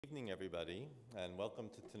Good evening, everybody, and welcome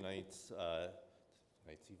to tonight's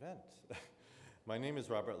event. My name is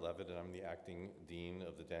Robert Levitt, and I'm the acting dean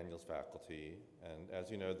of the Daniels faculty. And as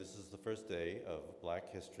you know, this is the first day of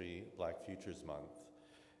Black History, Black Futures Month.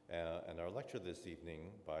 And our lecture this evening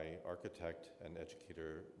by architect and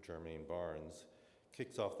educator Germane Barnes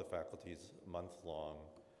kicks off the faculty's month-long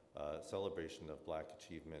celebration of Black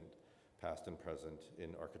achievement, past and present,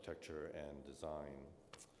 in architecture and design.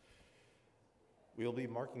 We'll be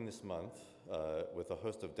marking this month with a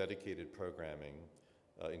host of dedicated programming,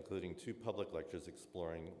 including 2 public lectures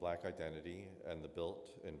exploring Black identity and the built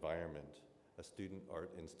environment, a student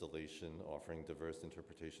art installation offering diverse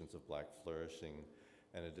interpretations of Black flourishing,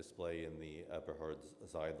 and a display in the Eberhard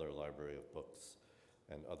Zeidler Library of Books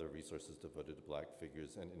and other resources devoted to Black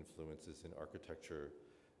figures and influences in architecture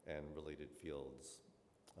and related fields.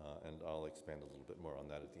 And I'll expand a little bit more on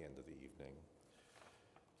that at the end of the evening.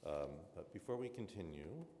 But before we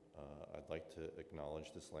continue, I'd like to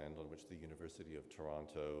acknowledge this land on which the University of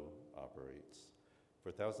Toronto operates.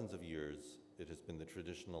 For thousands of years, it has been the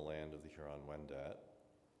traditional land of the Huron-Wendat,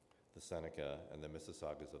 the Seneca, and the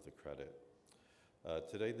Mississaugas of the Credit.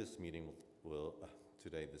 Today, this meeting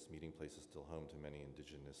place is still home to many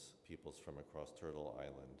Indigenous peoples from across Turtle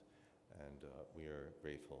Island, and we are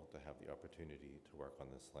grateful to have the opportunity to work on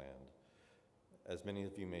this land. As many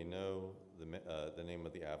of you may know, the name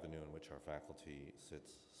of the avenue in which our faculty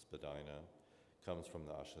sits, Spadina, comes from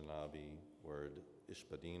the Anishinaabe word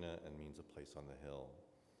Ishpadina and means a place on the hill.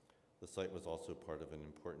 The site was also part of an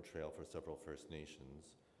important trail for several First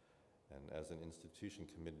Nations, and as an institution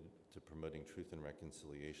committed to promoting truth and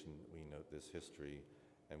reconciliation, we note this history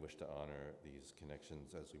and wish to honor these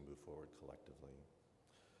connections as we move forward collectively.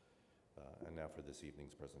 And now for this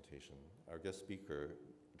evening's presentation. Our guest speaker,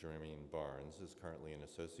 Germane Barnes, is currently an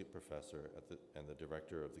associate professor and the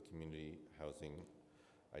director of the Community Housing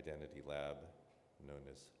Identity Lab, known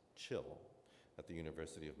as CHIL, at the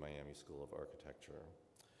University of Miami School of Architecture.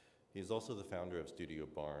 He is also the founder of Studio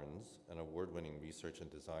Barnes, an award-winning research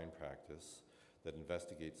and design practice that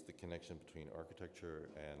investigates the connection between architecture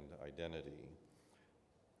and identity.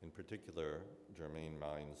 In particular, Germane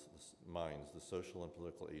mines the social and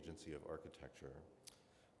political agency of architecture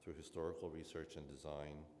through historical research and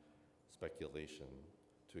design speculation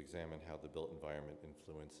to examine how the built environment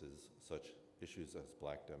influences such issues as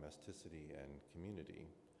Black domesticity and community.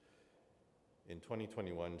 In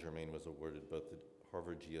 2021, Germane was awarded both the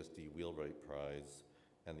Harvard GSD Wheelwright Prize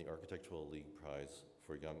and the Architectural League Prize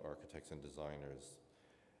for Young Architects and Designers,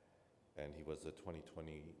 and he was a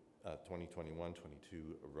 2021-22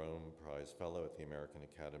 Rome Prize Fellow at the American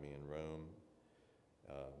Academy in Rome.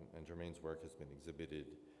 And Germane's work has been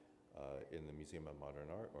exhibited in the Museum of Modern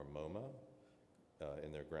Art, or MoMA,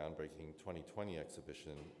 in their groundbreaking 2020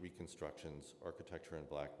 exhibition, Reconstructions, Architecture and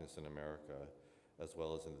Blackness in America, as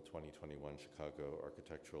well as in the 2021 Chicago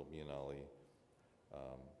Architectural Biennale.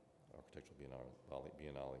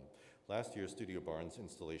 Last year, Studio Barnes'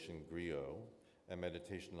 installation, Griot, a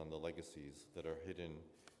meditation on the legacies that are hidden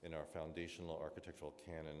in our foundational architectural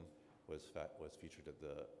canon, was featured at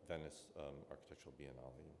the Venice Architectural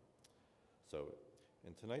Biennale. So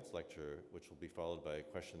in tonight's lecture, which will be followed by a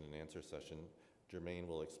question and answer session, Germane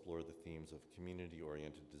will explore the themes of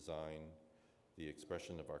community-oriented design, the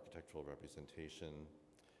expression of architectural representation,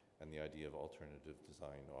 and the idea of alternative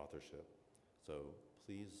design authorship. So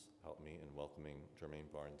please help me in welcoming Germane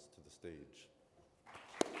Barnes to the stage.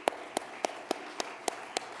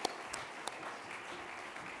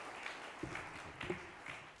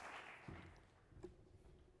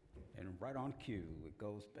 And right on cue, it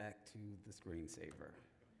goes back to the screensaver.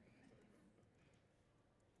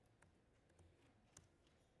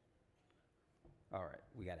 All right,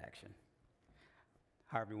 we got action.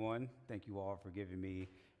 Hi, everyone. Thank you all for giving me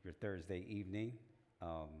your Thursday evening.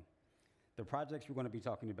 The projects we're going to be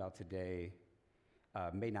talking about today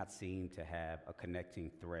may not seem to have a connecting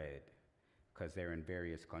thread because they're in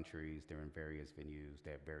various countries, they're in various venues,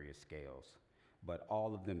 they have various scales, but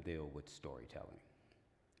all of them deal with storytelling.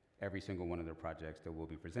 Every single one of the projects that we'll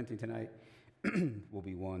be presenting tonight will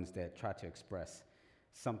be ones that try to express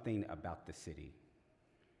something about the city.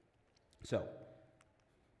 So,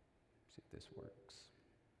 let's see if this works.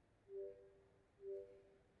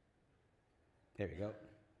 There we go.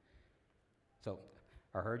 So,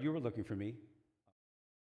 I heard you were looking for me.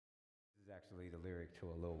 This is actually the lyric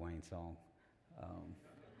to a Lil Wayne song.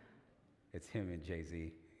 It's him and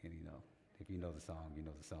Jay-Z, and you know, if you know the song, you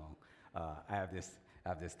know the song. I have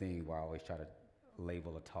this thing where I always try to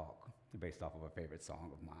label a talk based off of a favorite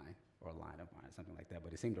song of mine or a line of mine, something like that,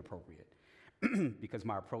 but it seemed appropriate because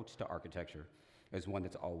my approach to architecture is one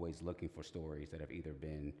that's always looking for stories that have either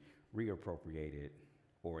been reappropriated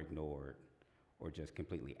or ignored or just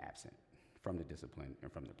completely absent from the discipline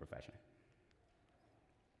and from the profession.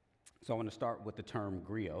 So I want to start with the term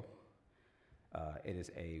griot. It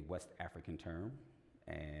is a West African term,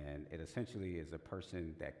 and it essentially is a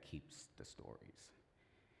person that keeps the stories.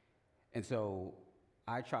 And so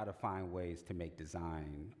I try to find ways to make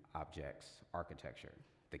design objects, architecture,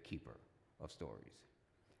 the keeper of stories.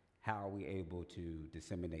 How are we able to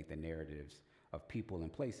disseminate the narratives of people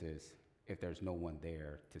and places if there's no one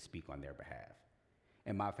there to speak on their behalf?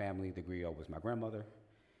 In my family, the griot was my grandmother.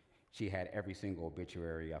 She had every single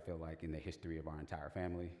obituary, I feel like, in the history of our entire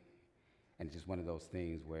family. And it's just one of those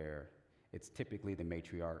things where it's typically the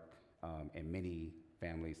matriarch in many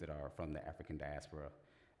families that are from the African diaspora.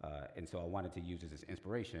 And so I wanted to use this as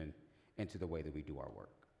inspiration into the way that we do our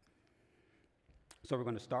work. So we're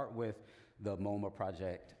going to start with the MoMA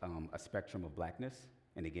project, A Spectrum of Blackness.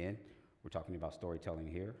 And again, we're talking about storytelling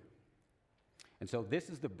here. And so this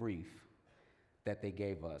is the brief that they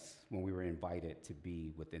gave us when we were invited to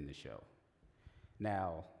be within the show.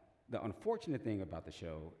 Now, the unfortunate thing about the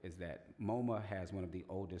show is that MoMA has one of the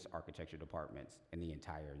oldest architecture departments in the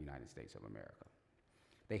entire United States of America.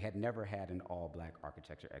 They had never had an all-black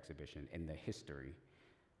architecture exhibition in the history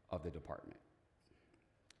of the department.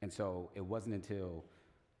 And so it wasn't until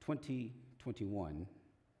 2021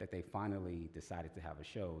 that they finally decided to have a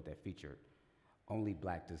show that featured only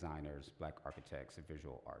black designers, black architects, and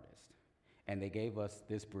visual artists. And they gave us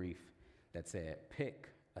this brief that said, pick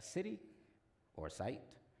a city or a site,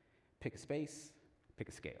 pick a space, pick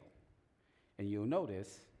a scale. And you'll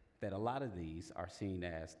notice that a lot of these are seen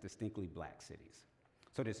as distinctly black cities.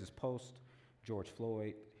 So this is post George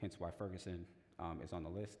Floyd, hence why Ferguson is on the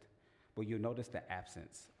list. But you'll notice the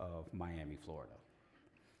absence of Miami, Florida.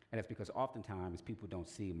 And it's because oftentimes people don't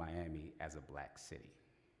see Miami as a black city.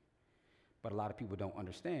 But a lot of people don't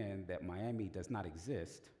understand that Miami does not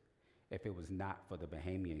exist if it was not for the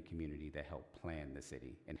Bahamian community that helped plan the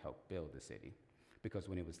city and helped build the city. Because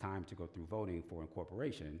when it was time to go through voting for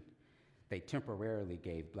incorporation, they temporarily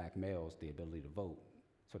gave black males the ability to vote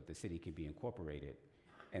so that the city could be incorporated,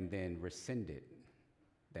 and then rescinded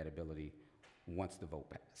that ability once the vote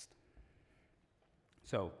passed.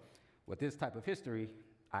 So with this type of history,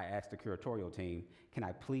 I asked the curatorial team, can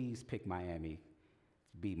I please pick Miami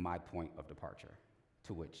to be my point of departure,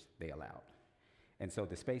 to which they allowed. And so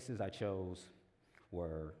the spaces I chose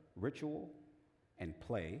were ritual and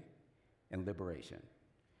play and liberation.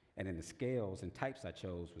 And then the scales and types I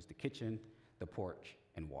chose was the kitchen, the porch,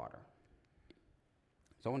 and water.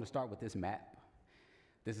 So I want to start with this map.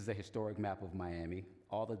 This is a historic map of Miami.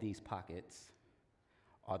 All of these pockets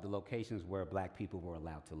are the locations where black people were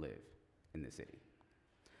allowed to live in the city.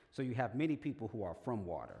 So you have many people who are from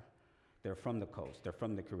water. They're from the coast, they're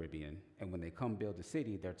from the Caribbean, and when they come build a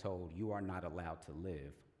city, they're told you are not allowed to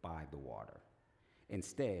live by the water.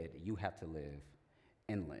 Instead, you have to live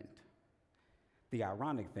inland. The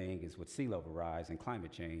ironic thing is with sea level rise and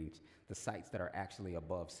climate change, the sites that are actually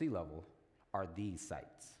above sea level are these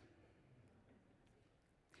sites.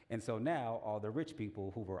 And so now all the rich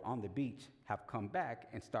people who were on the beach have come back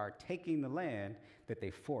and start taking the land that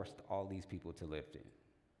they forced all these people to live in.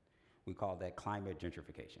 We call that climate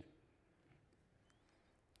gentrification.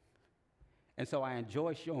 And so I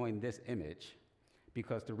enjoy showing this image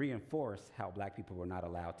because to reinforce how black people were not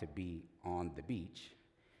allowed to be on the beach,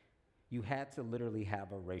 you had to literally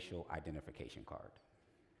have a racial identification card.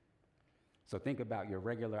 So think about your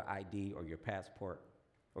regular ID or your passport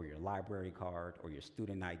or your library card or your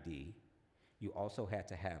student ID. You also had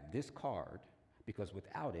to have this card because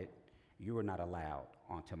without it, you were not allowed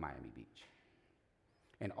onto Miami Beach.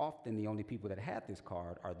 And often the only people that had this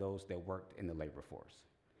card are those that worked in the labor force.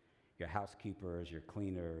 Your housekeepers, your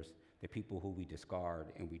cleaners, the people who we discard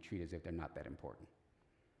and we treat as if they're not that important.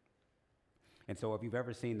 And so if you've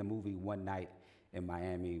ever seen the movie One Night in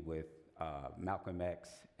Miami with Malcolm X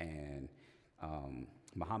and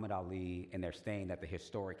Muhammad Ali, and they're staying at the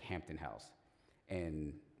historic Hampton House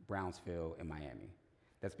in Brownsville in Miami,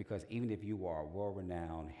 that's because even if you are a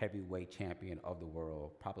world-renowned heavyweight champion of the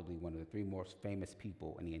world, probably one of the 3 most famous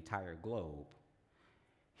people in the entire globe,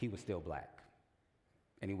 he was still black.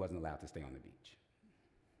 And he wasn't allowed to stay on the beach.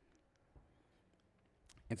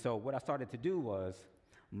 And so what I started to do was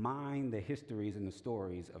mine the histories and the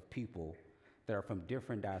stories of people that are from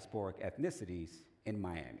different diasporic ethnicities in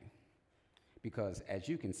Miami. Because as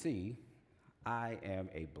you can see, I am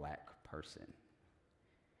a black person.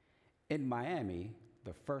 In Miami,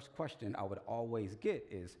 the first question I would always get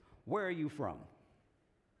is, where are you from?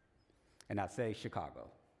 And I say,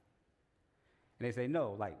 Chicago. And they say,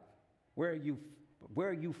 no, like, where are you But where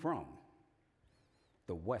are you from?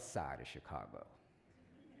 The west side of Chicago.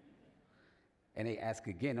 And they ask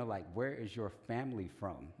again, they're like, where is your family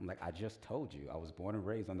from? I'm like, I just told you, I was born and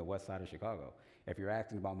raised on the west side of Chicago. If you're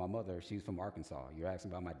asking about my mother, she's from Arkansas. You're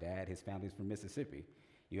asking about my dad, his family's from Mississippi.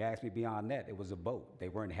 You asked me beyond that, it was a boat. They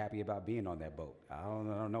weren't happy about being on that boat. I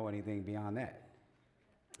don't know anything beyond that.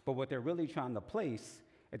 But what they're really trying to place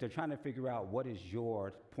is they're trying to figure out what is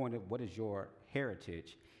your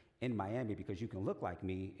heritage in Miami, because you can look like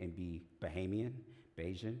me and be Bahamian,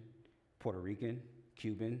 Bayesian, Puerto Rican,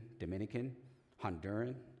 Cuban, Dominican,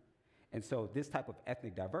 Honduran. And so this type of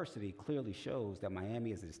ethnic diversity clearly shows that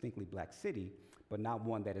Miami is a distinctly black city, but not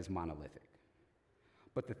one that is monolithic.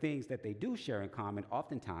 But the things that they do share in common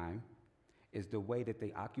oftentimes is the way that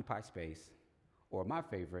they occupy space, or my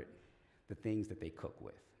favorite, the things that they cook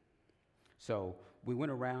with. So we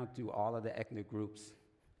went around through all of the ethnic groups,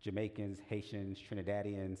 Jamaicans, Haitians,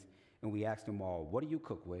 Trinidadians, and we asked them all, what do you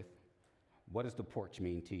cook with? What does the porch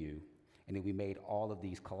mean to you? And then we made all of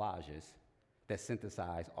these collages that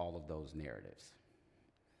synthesize all of those narratives.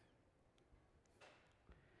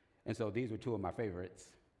 And so these were two of my favorites.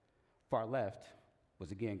 Far left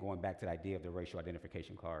was, again, going back to the idea of the racial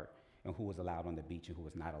identification card and who was allowed on the beach and who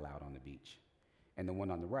was not allowed on the beach. And the one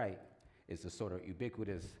on the right is the sort of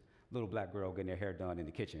ubiquitous little black girl getting her hair done in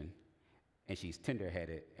the kitchen, and she's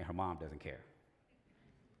tender-headed, and her mom doesn't care.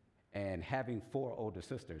 And having 4 older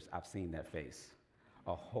sisters, I've seen that face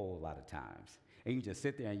a whole lot of times. And you just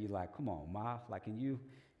sit there and you're like, come on, Ma, like, can you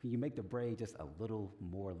make the braid just a little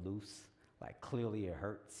more loose? Like, clearly it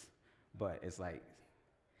hurts, but it's like,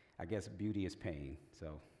 I guess beauty is pain,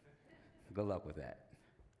 so good luck with that.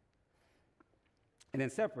 And then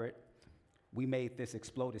separate, we made this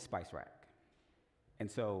exploded spice rack. And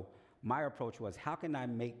so my approach was, how can I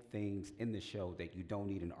make things in the show that you don't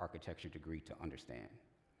need an architecture degree to understand?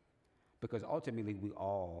 Because ultimately, we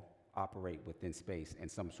all operate within space in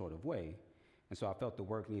some sort of way. And so I felt the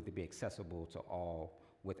work needed to be accessible to all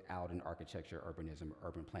without an architecture, urbanism, or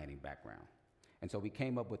urban planning background. And so we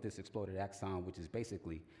came up with this exploded axon, which is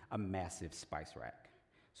basically a massive spice rack.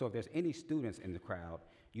 So if there's any students in the crowd,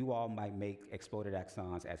 you all might make exploded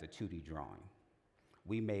axons as a 2D drawing.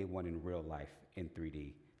 We made one in real life in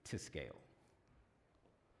 3D to scale.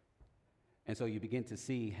 And so you begin to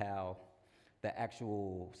see how the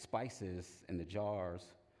actual spices in the jars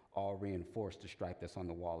all reinforce the stripe that's on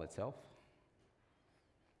the wall itself.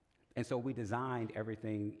 And so we designed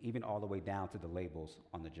everything, even all the way down to the labels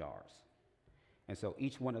on the jars. And so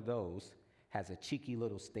each one of those has a cheeky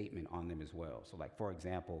little statement on them as well. So like, for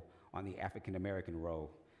example, on the African-American row,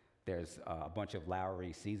 there's a bunch of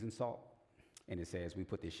Lowry seasoned salt, and it says, we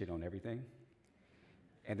put this shit on everything.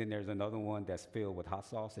 And then there's another one that's filled with hot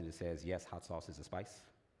sauce, and it says, yes, hot sauce is a spice.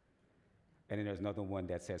 And then there's another one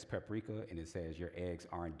that says paprika, and it says, your eggs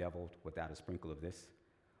aren't deviled without a sprinkle of this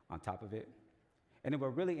on top of it. And then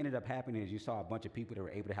what really ended up happening is you saw a bunch of people that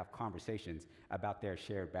were able to have conversations about their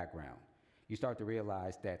shared background. You start to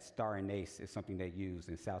realize that star anise is something they use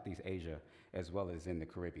in Southeast Asia as well as in the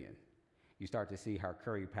Caribbean. You start to see how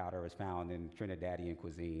curry powder is found in Trinidadian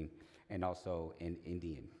cuisine and also in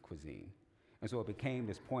Indian cuisine. And so it became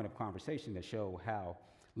this point of conversation to show how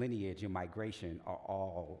lineage and migration are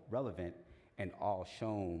all relevant and all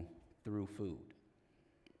shown through food.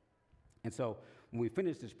 And so when we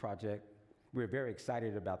finished this project, we were very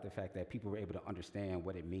excited about the fact that people were able to understand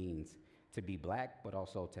what it means to be black, but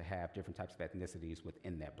also to have different types of ethnicities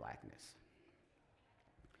within that blackness.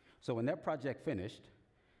 So when that project finished,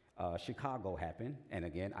 Chicago happened. And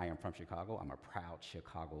again, I am from Chicago. I'm a proud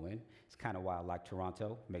Chicagoan. It's kind of why I like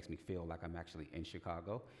Toronto. It makes me feel like I'm actually in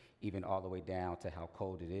Chicago, even all the way down to how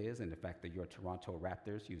cold it is and the fact that your Toronto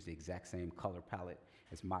Raptors use the exact same color palette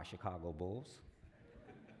as my Chicago Bulls.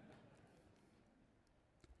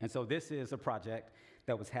 And so this is a project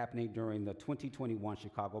that was happening during the 2021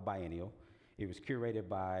 Chicago Biennial. It was curated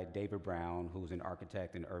by David Brown, who's an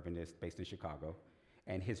architect and urbanist based in Chicago.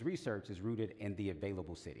 And his research is rooted in the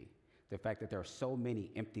available city. The fact that there are so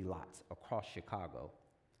many empty lots across Chicago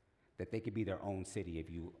that they could be their own city if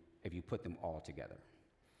you put them all together.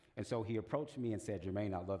 And so he approached me and said,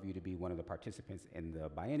 Germane, I'd love you to be one of the participants in the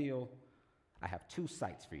biennial. I have 2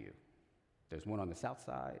 sites for you. There's one on the south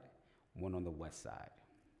side, one on the west side.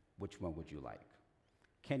 Which one would you like?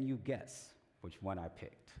 Can you guess which one I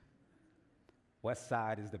picked? West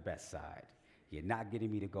side is the best side. You're not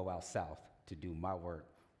getting me to go out south to do my work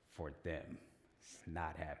for them. It's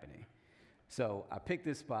not happening. So I picked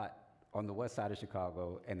this spot on the west side of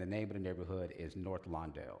Chicago, and the name of the neighborhood is North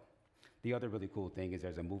Lawndale. The other really cool thing is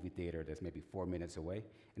there's a movie theater that's maybe 4 minutes away,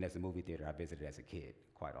 and there's a movie theater I visited as a kid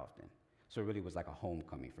quite often. So it really was like a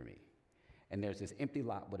homecoming for me. and there's this empty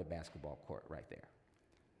lot with a basketball court right there.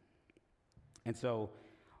 And so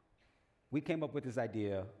we came up with this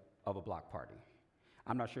idea of a block party.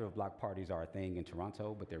 I'm not sure if block parties are a thing in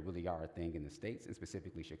Toronto, but they really are a thing in the States, and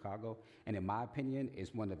specifically Chicago. And in my opinion,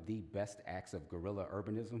 it's one of the best acts of guerrilla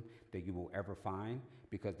urbanism that you will ever find,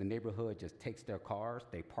 because the neighborhood just takes their cars,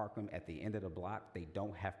 they park them at the end of the block, they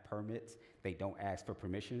don't have permits, they don't ask for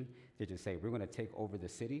permission, they just say, we're gonna take over the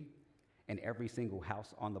city, and every single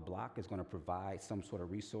house on the block is gonna provide some sort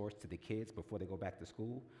of resource to the kids before they go back to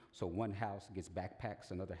school. So one house gets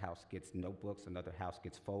backpacks, another house gets notebooks, another house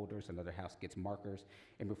gets folders, another house gets markers,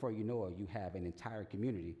 and before you know it, you have an entire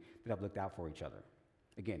community that have looked out for each other.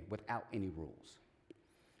 Again, without any rules.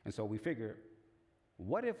 And so we figured,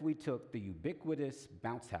 what if we took the ubiquitous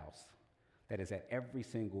bounce house that is at every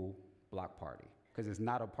single block party, because it's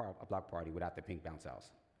not a block party without the pink bounce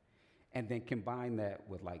house, and then combine that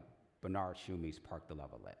with like Bernard Shumi's Parc de la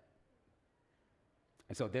Valette.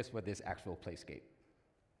 And so that's where this actual playscape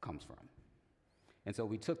comes from. And so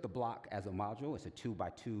we took the block as a module. It's a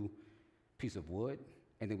 2x2 piece of wood,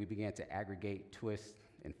 and then we began to aggregate, twist,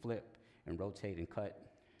 and flip, and rotate, and cut,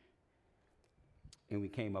 and we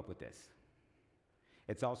came up with this.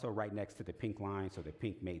 It's also right next to the pink line, so the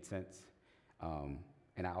pink made sense.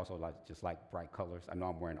 And I also just like bright colors. I know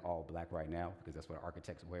I'm wearing all black right now because that's what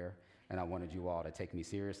architects wear, and I wanted you all to take me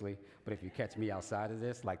seriously. But if you catch me outside of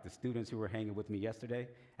this, like the students who were hanging with me yesterday,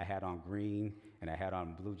 I had on green and I had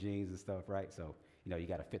on blue jeans and stuff, right? So, you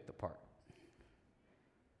gotta fit the part.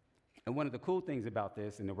 And one of the cool things about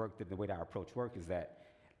this and the way that our approach work is that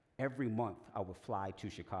every month I would fly to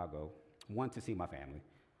Chicago, one, to see my family,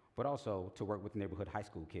 but also to work with neighborhood high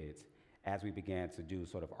school kids as we began to do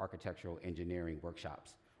sort of architectural engineering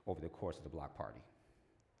workshops over the course of the block party.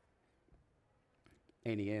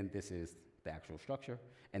 In the end, this is the actual structure,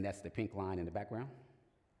 and that's the pink line in the background.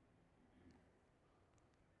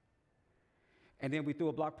 And then we threw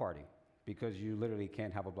a block party, because you literally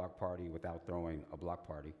can't have a block party without throwing a block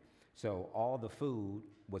party. So all the food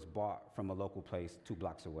was bought from a local place 2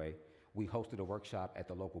 blocks away. We hosted a workshop at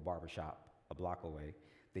the local barbershop a block away.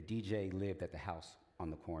 The DJ lived at the house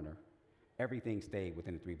on the corner. Everything stayed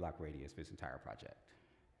within a 3-block radius for this entire project.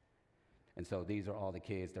 And so these are all the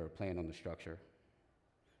kids that were playing on the structure.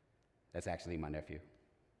 That's actually my nephew.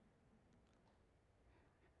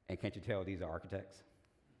 And can't you tell these are architects?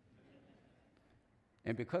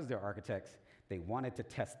 And because they're architects, they wanted to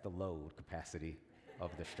test the load capacity of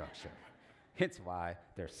the structure. Hence why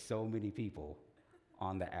there's so many people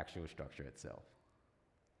on the actual structure itself.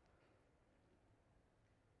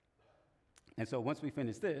 And so once we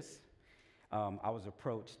finished this, I was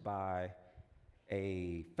approached by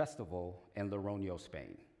a festival in Logroño,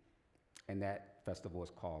 Spain. And that festival is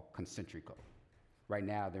called Concentrico. Right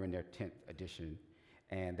now, they're in their 10th edition.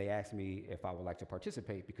 And they asked me if I would like to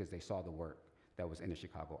participate because they saw the work that was in the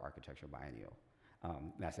Chicago Architecture Biennial.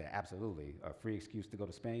 And I said, absolutely, a free excuse to go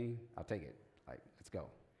to Spain, I'll take it, let's go.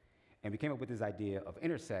 And we came up with this idea of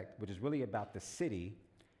Intersect, which is really about the city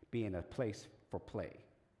being a place for play,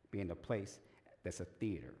 being a place that's a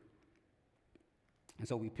theater. And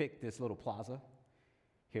so we picked this little plaza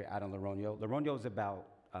here out in Logroño. Logroño is about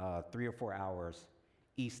 3 or 4 hours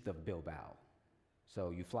east of Bilbao.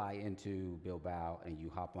 So you fly into Bilbao and you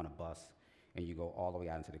hop on a bus and you go all the way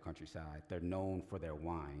out into the countryside. They're known for their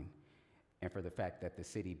wine and for the fact that the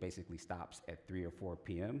city basically stops at 3 or 4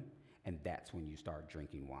 p.m. and that's when you start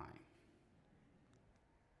drinking wine.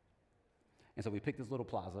 And so we picked this little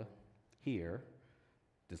plaza here,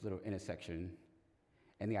 this little intersection,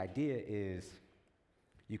 and the idea is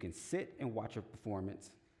you can sit and watch a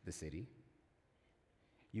performance, the city.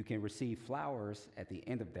 You can receive flowers at the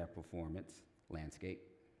end of that performance, landscape.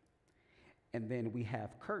 And then we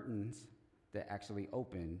have curtains that actually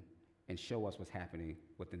open and show us what's happening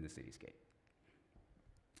within the cityscape.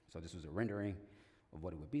 So this was a rendering of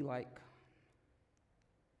what it would be like,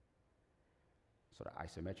 sort of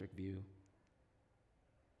isometric view.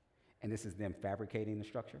 And this is them fabricating the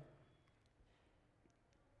structure.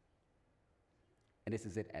 And this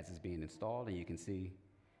is it as it's being installed, and you can see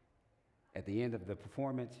at the end of the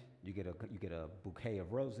performance, you get a bouquet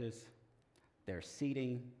of roses, there's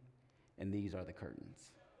seating, and these are the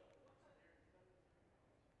curtains.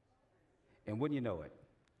 And wouldn't you know it,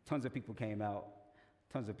 tons of people came out,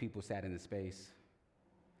 tons of people sat in the space.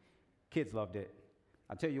 Kids loved it.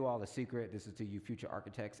 I'll tell you all a secret, this is to you future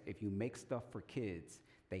architects, if you make stuff for kids,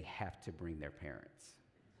 they have to bring their parents.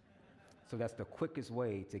 So that's the quickest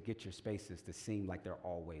way to get your spaces to seem like they're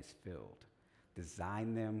always filled.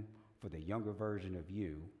 Design them for the younger version of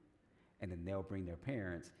you, and then they'll bring their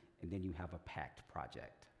parents, and then you have a packed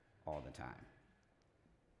project all the time.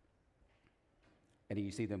 And then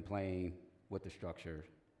you see them playing with the structure.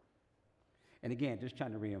 And again, just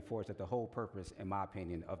trying to reinforce that the whole purpose, in my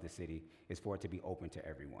opinion, of the city is for it to be open to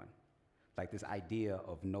everyone. Like this idea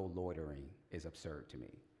of no loitering is absurd to me.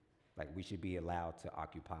 Like we should be allowed to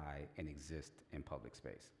occupy and exist in public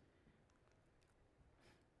space.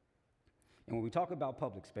 And when we talk about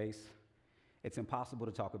public space, it's impossible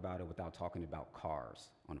to talk about it without talking about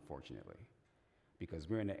cars, unfortunately. Because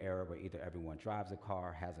we're in an era where either everyone drives a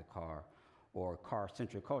car, has a car, or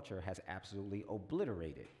car-centric culture has absolutely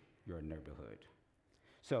obliterated your neighborhood.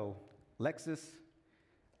 So Lexus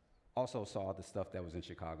also saw the stuff that was in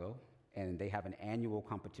Chicago, and they have an annual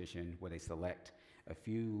competition where they select a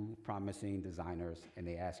few promising designers, and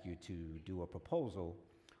they ask you to do a proposal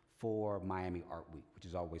for Miami Art Week, which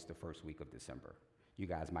is always the first week of December. You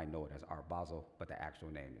guys might know it as Art Basel, but the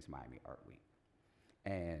actual name is Miami Art Week.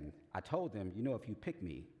 And I told them, you know, if you pick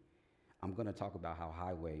me, I'm gonna talk about how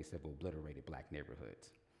highways have obliterated black neighborhoods.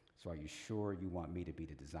 So are you sure you want me to be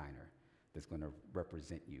the designer that's gonna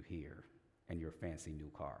represent you here in your fancy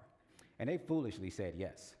new car? And they foolishly said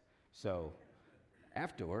yes. So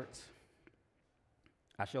afterwards,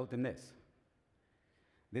 I showed them this.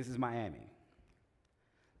 This is Miami.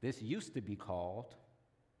 This used to be called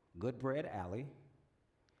Good Bread Alley,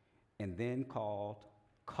 and then called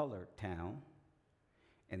Colored Town,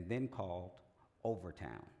 and then called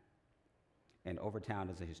Overtown. And Overtown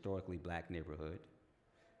is a historically black neighborhood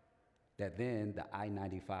that then the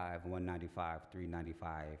I-95, 195,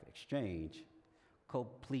 395 exchange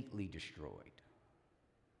completely destroyed.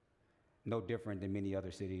 No different than many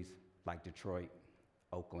other cities like Detroit,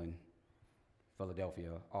 Oakland,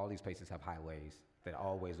 Philadelphia. All these places have highways that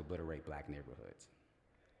always obliterate black neighborhoods.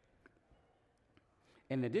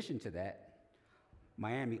 In addition to that,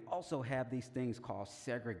 Miami also have these things called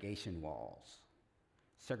segregation walls.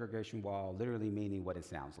 Segregation wall literally meaning what it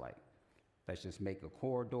sounds like. Let's just make a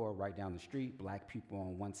corridor right down the street, black people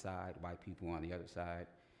on one side, white people on the other side,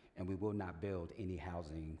 and we will not build any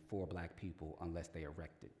housing for black people unless they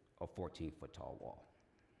erected a 14-foot tall wall.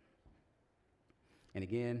 And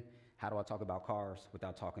again, how do I talk about cars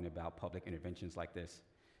without talking about public interventions like this?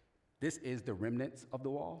 This is the remnants of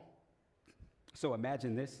the wall. So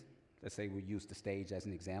imagine this. Let's say we use the stage as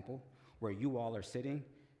an example. Where you all are sitting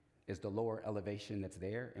is the lower elevation that's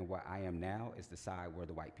there, and where I am now is the side where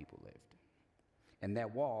the white people lived. And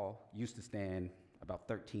that wall used to stand about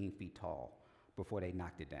 13 feet tall before they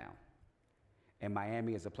knocked it down. And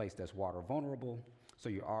Miami is a place that's water vulnerable, so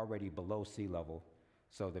you're already below sea level.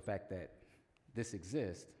 So the fact that this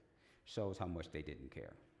exists shows how much they didn't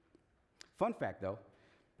care. Fun fact though,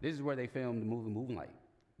 this is where they filmed the movie Moonlight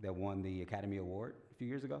that won the Academy Award a few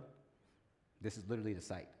years ago. This is literally the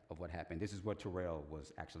site of what happened. This is where Terrell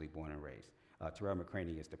was actually born and raised. Terrell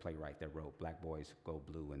McCraney is the playwright that wrote Black Boys Go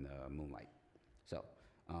Blue in the Moonlight. So,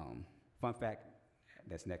 fun fact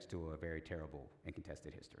that's next to a very terrible and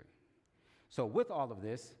contested history. So with all of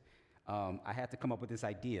this, I had to come up with this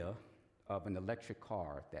idea of an electric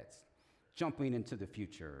car that's jumping into the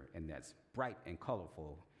future and that's bright and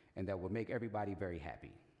colorful and that would make everybody very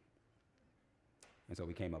happy. And so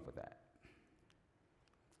we came up with that.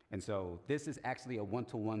 And so this is actually a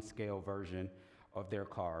 1-to-1 scale version of their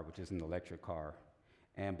car, which is an electric car.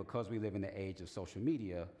 And because we live in the age of social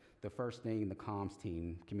media, the first thing the comms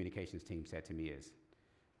team, communications team said to me is,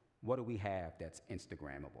 what do we have that's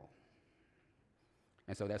Instagrammable?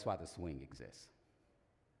 And so that's why the swing exists.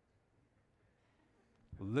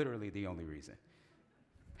 Literally the only reason.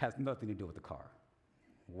 Has nothing to do with the car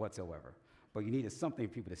whatsoever. But you needed something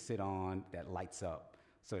for people to sit on that lights up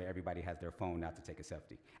so that everybody has their phone out to take a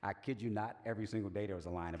selfie. I kid you not, every single day there was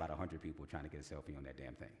a line about 100 people trying to get a selfie on that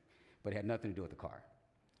damn thing. But it had nothing to do with the car.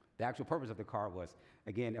 The actual purpose of the car was,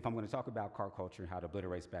 again, if I'm going to talk about car culture and how it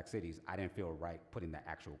obliterates back cities, I didn't feel right putting the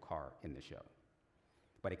actual car in the show.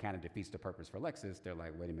 But it kind of defeats the purpose for Lexus. They're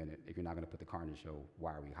like, wait a minute, if you're not going to put the car in the show,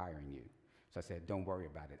 why are we hiring you? So I said, don't worry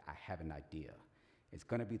about it. I have an idea. It's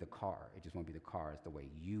going to be the car. It just won't be the car. It's the way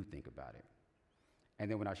you think about it. And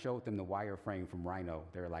then when I showed them the wireframe from Rhino,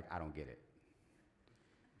 they were like, I don't get it.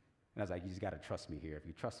 And I was like, you just got to trust me here. If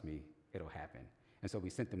you trust me, it'll happen. And so we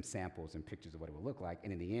sent them samples and pictures of what it would look like.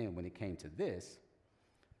 And in the end, when it came to this,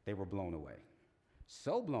 they were blown away.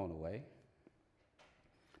 So blown away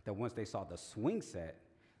that once they saw the swing set,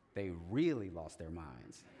 they really lost their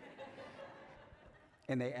minds.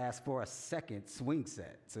 And they asked for a second swing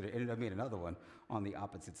set. So there ended up being another one on the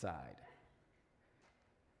opposite side.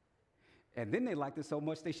 And then they liked it so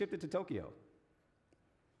much, they shipped it to Tokyo.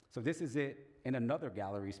 So this is it in another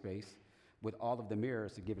gallery space with all of the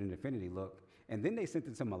mirrors to give it an infinity look. And then they sent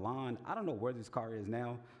it to Milan. I don't know where this car is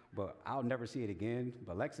now, but I'll never see it again.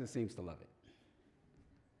 But Lexus seems to love it.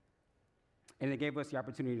 And it gave us the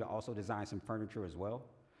opportunity to also design some furniture as well.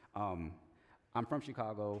 I'm from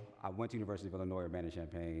Chicago. I went to University of Illinois,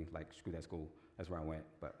 Urbana-Champaign, like screw that school, that's where I went,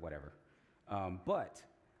 but whatever. But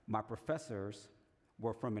my professors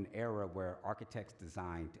were from an era where architects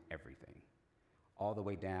designed everything, all the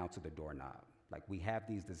way down to the doorknob. Like, we have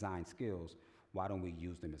these design skills, why don't we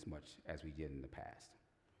use them as much as we did in the past?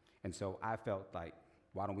 And so I felt like,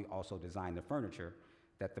 why don't we also design the furniture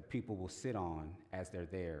that the people will sit on as they're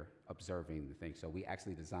there observing the thing? So we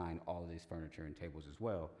actually designed all of these furniture and tables as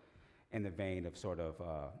well, in the vein of sort of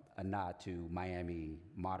a nod to Miami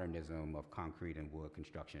modernism of concrete and wood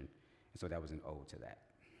construction. And so that was an ode to that.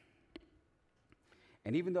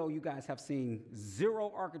 And even though you guys have seen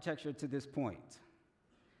zero architecture to this point,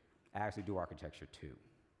 I actually do architecture too.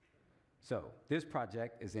 So this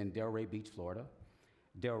project is in Delray Beach, Florida.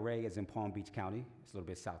 Delray is in Palm Beach County. It's a little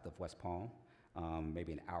bit south of West Palm,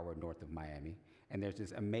 maybe an hour north of Miami. And there's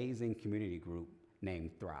this amazing community group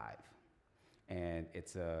named Thrive. And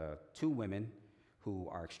it's two women who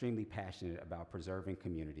are extremely passionate about preserving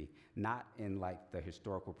community, not in like the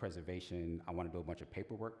historical preservation, I want to do a bunch of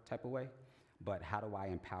paperwork type of way, but how do I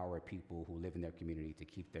empower people who live in their community to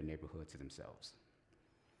keep their neighborhood to themselves?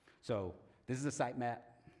 So this is a site map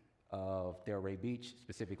of Delray Beach,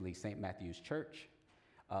 specifically St. Matthew's Church.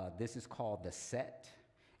 This is called the Set,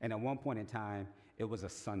 and at one point in time, it was a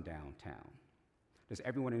sundown town. Does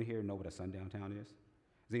everyone in here know what a sundown town is?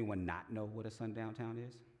 Does anyone not know what a sundown town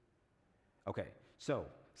is? Okay, so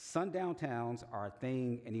sundown towns are a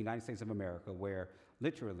thing in the United States of America where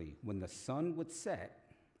literally when the sun would set,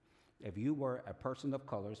 if you were a person of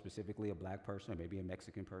color, specifically a black person or maybe a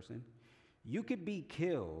Mexican person, you could be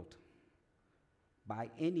killed by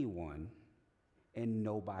anyone and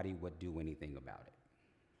nobody would do anything about it.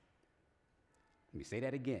 Let me say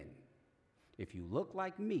that again. If you look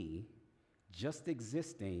like me, just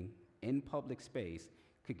existing in public space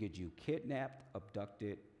could get you kidnapped,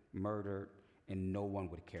 abducted, murdered, and no one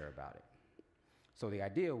would care about it. So the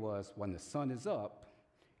idea was when the sun is up,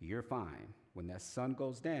 you're fine. When that sun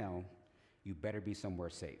goes down, you better be somewhere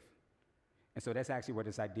safe. And so that's actually where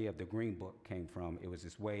this idea of the Green Book came from. It was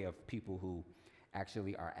this way of people who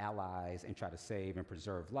actually are allies and try to save and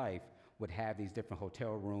preserve life would have these different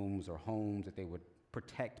hotel rooms or homes that they would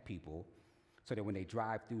protect people so that when they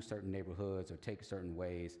drive through certain neighborhoods or take certain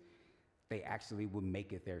ways, they actually would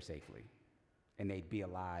make it there safely. And they'd be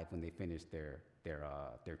alive when they finished their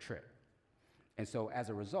trip. And so as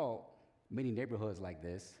a result, many neighborhoods like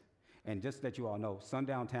this, and just that you all know,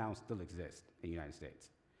 sundown towns still exist in the United States.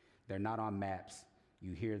 They're not on maps.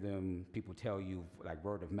 You hear them, people tell you like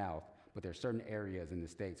word of mouth, but there are certain areas in the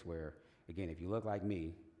States where, again, if you look like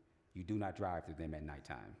me, you do not drive through them at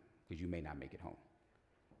nighttime because you may not make it home.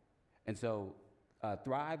 And so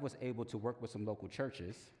Thrive was able to work with some local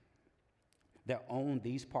churches that own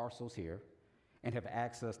these parcels here and have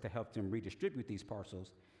asked us to help them redistribute these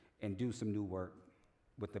parcels and do some new work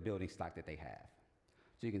with the building stock that they have.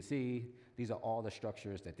 So you can see these are all the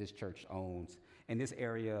structures that this church owns. In this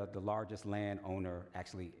area, the largest landowner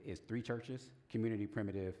actually is 3 churches: Community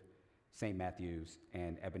Primitive, St. Matthew's,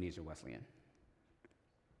 and Ebenezer Wesleyan.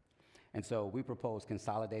 And so we propose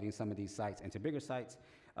consolidating some of these sites into bigger sites.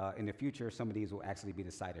 In the future, some of these will actually be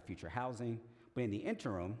the site of future housing. But in the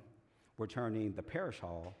interim, we're turning the parish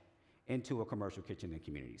hall into a commercial kitchen and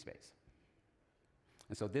community space.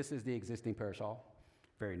 And so this is the existing parish hall,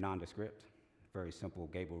 very nondescript, very simple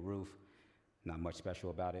gable roof, not much special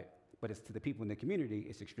about it. But it's to the people in the community,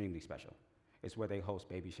 it's extremely special. It's where they host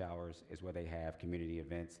baby showers, it's where they have community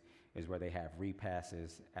events, it's where they have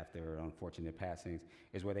repasses after unfortunate passings,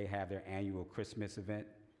 it's where they have their annual Christmas event.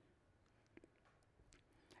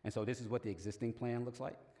 And so this is what the existing plan looks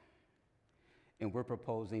like. And we're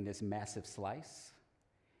proposing this massive slice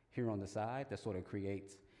here on the side that sort of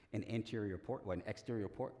creates an interior porch, or an exterior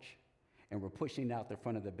porch. And we're pushing out the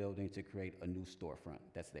front of the building to create a new storefront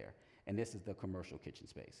that's there. And this is the commercial kitchen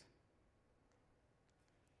space.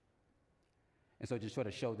 And so just sort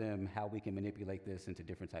of show them how we can manipulate this into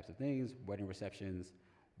different types of things: wedding receptions,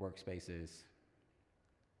 workspaces.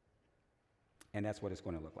 And that's what it's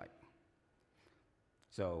going to look like.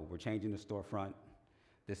 So we're changing the storefront.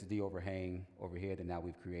 This is the overhang over here that now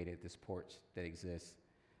we've created, this porch that exists.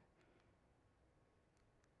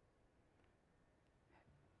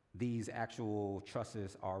 These actual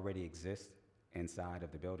trusses already exist inside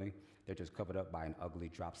of the building. They're just covered up by an ugly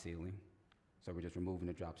drop ceiling. So we're just removing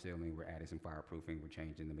the drop ceiling, we're adding some fireproofing, we're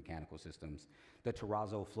changing the mechanical systems. The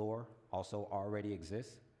terrazzo floor also already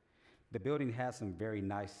exists. The building has some very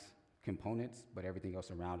nice components, but everything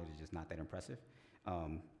else around it is just not that impressive.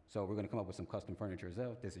 So we're gonna come up with some custom furniture as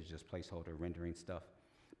well. This is just placeholder rendering stuff.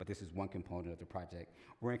 but this is one component of the project.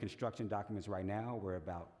 We're in construction documents right now. We're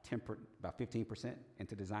about 15%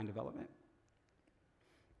 into design development.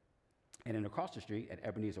 And then across the street at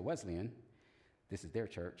Ebenezer Wesleyan, this is their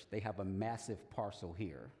church, they have a massive parcel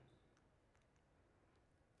here.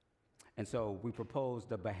 And so we proposed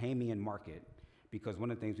the Bahamian market because one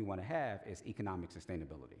of the things we want to have is economic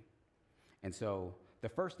sustainability. And so the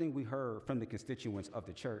first thing we heard from the constituents of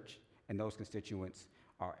the church, and those constituents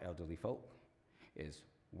are elderly folk, is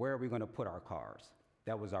where are we going to put our cars?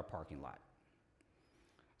 That was our parking lot.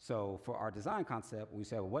 So for our design concept, we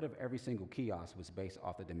said, well, what if every single kiosk was based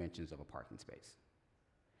off the dimensions of a parking space?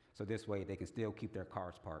 So this way they can still keep their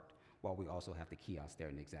cars parked while we also have the kiosk there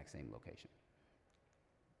in the exact same location.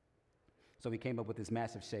 So we came up with this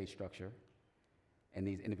massive shade structure and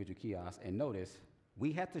these individual kiosks, and notice,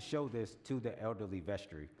 we had to show this to the elderly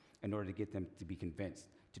vestry in order to get them to be convinced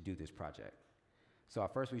to do this project. So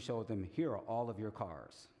at first we showed them, here are all of your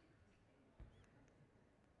cars.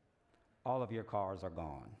 All of your cars are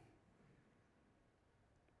gone.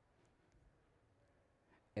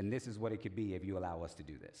 And this is what it could be if you allow us to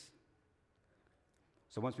do this.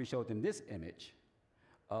 So once we showed them this image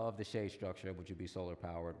of the shade structure, which would be solar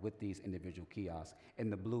powered with these individual kiosks, and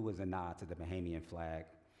the blue is a nod to the Bahamian flag,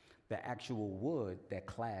 the actual wood that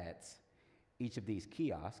clads each of these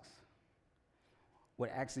kiosks would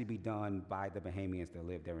actually be done by the Bahamians that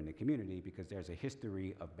live there in the community, because there's a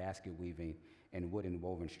history of basket weaving and wooden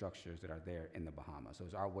woven structures that are there in the Bahamas. So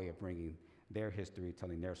it's our way of bringing their history,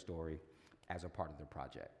 telling their story as a part of the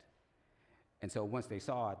project. And so once they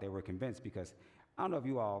saw it, they were convinced, because I don't know if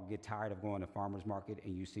you all get tired of going to farmer's market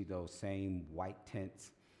and you see those same white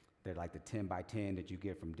tents. They're like the 10 by 10 that you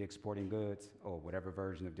get from Dick's Sporting Goods, or whatever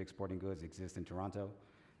version of Dick's Sporting Goods exists in Toronto.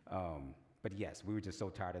 But yes, we were just so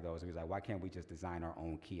tired of those. It was like, why can't we just design our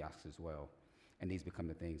own kiosks as well? And these become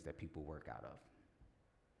the things that people work out of.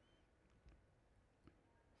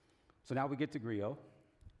 So now we get to Griot.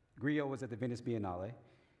 Griot was at the Venice Biennale.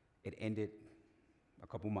 It ended a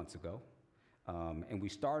couple months ago. And we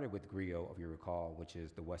started with Griot, if you recall, which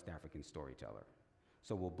is the West African storyteller.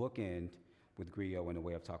 So we'll bookend with Griot in a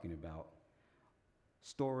way of talking about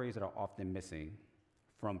stories that are often missing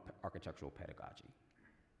from architectural pedagogy.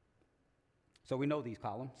 So we know these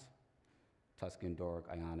columns: Tuscan, Doric,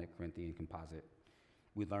 Ionic, Corinthian, Composite.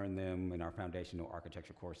 We learn them in our foundational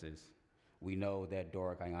architecture courses. We know that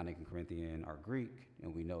Doric, Ionic, and Corinthian are Greek,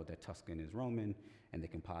 and we know that Tuscan is Roman, and the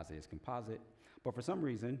Composite is Composite. But for some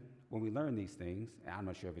reason, when we learn these things, and I'm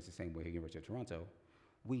not sure if it's the same way here at University of Toronto,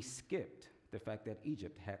 we skipped the fact that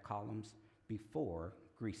Egypt had columns before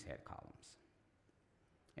Greece had columns.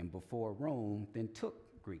 And before Rome then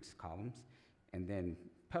took Greek's columns and then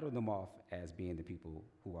peddled them off as being the people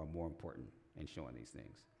who are more important in showing these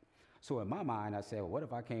things. So in my mind, I said, well, what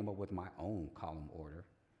if I came up with my own column order,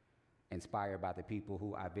 inspired by the people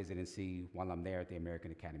who I visit and see while I'm there at the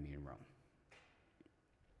American Academy in Rome?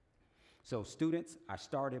 So students, I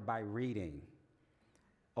started by reading.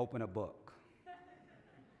 Open a book.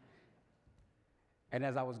 And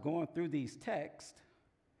as I was going through these texts,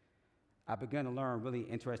 I began to learn really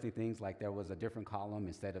interesting things, like there was a different column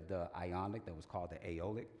instead of the Ionic that was called the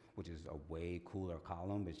Aeolic, which is a way cooler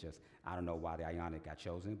column. It's just, I don't know why the Ionic got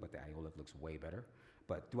chosen, but the Aeolic looks way better.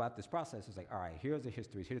 But throughout this process, it's like, all right, here's the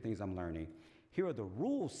histories, here are the things I'm learning. Here are the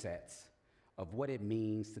rule sets of what it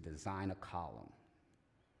means to design a column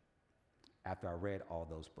after I read all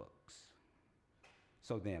those books.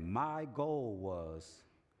 So then my goal was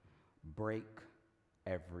break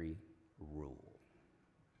every rule.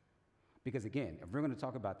 Because again, if we're going to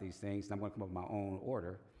talk about these things, and I'm going to come up with my own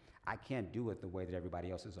order, I can't do it the way that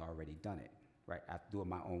everybody else has already done it, right? I have to do it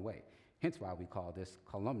my own way. Hence why we call this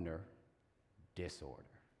columnar disorder.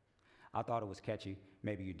 I thought it was catchy.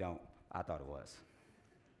 Maybe you don't. I thought it was.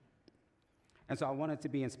 And so I wanted to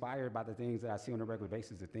be inspired by the things that I see on a regular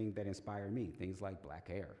basis, the things that inspire me, things like black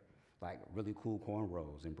hair, like really cool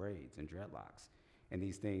cornrows and braids and dreadlocks. And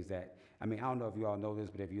these things that, I mean, I don't know if you all know this,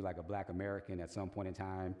 but if you're like a black American at some point in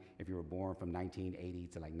time, if you were born from 1980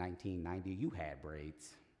 to like 1990, you had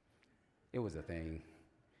braids. It was a thing.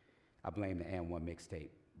 I blame the M1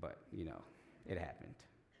 mixtape, but you know, it happened.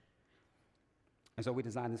 And so we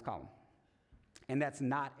designed this column. And that's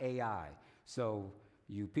not AI. So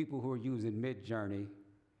you people who are using Midjourney,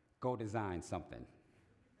 go design something.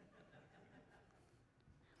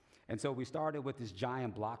 And so we started with this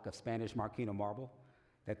giant block of Spanish Marquino marble.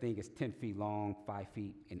 That thing is 10 feet long, 5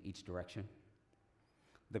 feet in each direction.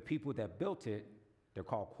 The people that built it, they're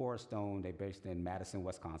called Cora Stone. They're based in Madison,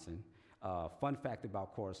 Wisconsin. Fun fact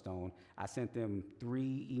about Cora Stone, I sent them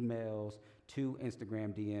 3 emails, 2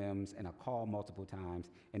 Instagram DMs, and a call multiple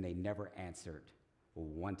times, and they never answered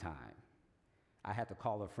one time. I had to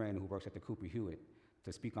call a friend who works at the Cooper Hewitt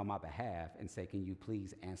to speak on my behalf and say, can you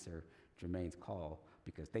please answer Germane's call,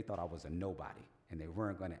 because they thought I was a nobody and they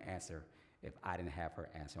weren't going to answer if I didn't have her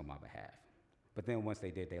answer on my behalf. But then once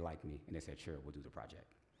they did, they liked me and they said, sure, we'll do the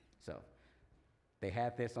project. So they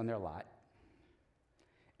had this on their lot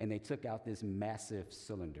and they took out this massive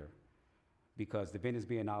cylinder because the Venice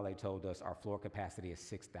Biennale told us our floor capacity is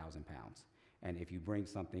 6,000 pounds. And if you bring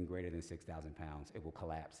something greater than 6,000 pounds, it will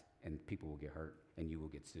collapse and people will get hurt and you will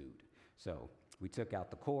get sued. So we took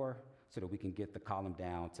out the core so that we can get the column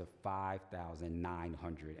down to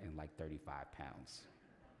 5,935 pounds.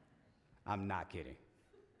 I'm not kidding.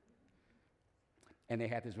 And they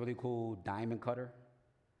had this really cool diamond cutter,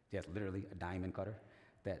 just literally a diamond cutter,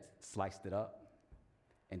 that sliced it up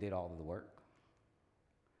and did all of the work.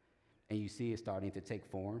 And you see it starting to take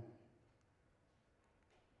form.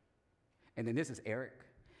 And then this is Eric.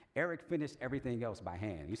 Eric finished everything else by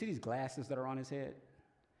hand. You see these glasses that are on his head?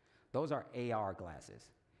 Those are AR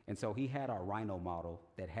glasses. And so he had our Rhino model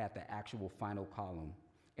that had the actual final column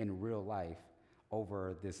in real life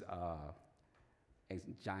over this a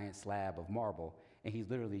giant slab of marble. And he's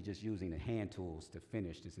literally just using the hand tools to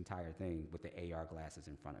finish this entire thing with the AR glasses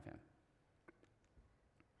in front of him.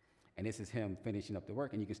 And this is him finishing up the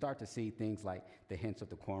work. And you can start to see things like the hints of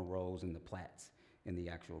the cornrows and the plaits in the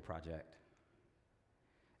actual project.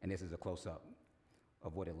 And this is a close-up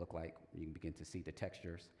of what it looked like. You can begin to see the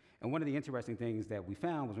textures. And one of the interesting things that we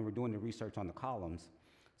found was when we were doing the research on the columns,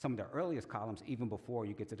 some of the earliest columns, even before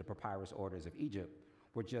you get to the papyrus orders of Egypt,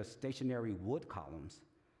 were just stationary wood columns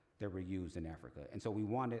that were used in Africa. And so we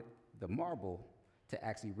wanted the marble to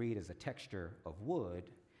actually read as a texture of wood,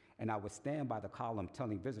 and I would stand by the column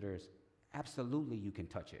telling visitors, absolutely you can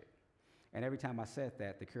touch it. And every time I said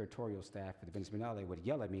that, the curatorial staff at the Venice Biennale would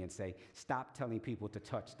yell at me and say, stop telling people to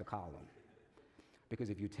touch the column. Because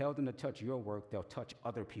if you tell them to touch your work, they'll touch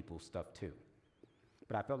other people's stuff too.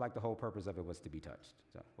 But I felt like the whole purpose of it was to be touched,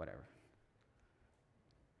 so whatever.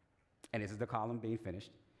 And this is the column being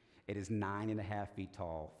finished. It is 9.5 feet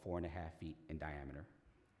tall, 4.5 feet in diameter.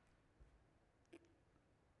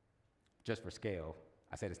 Just for scale,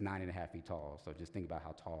 I said it's 9.5 feet tall, so just think about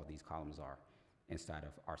how tall these columns are inside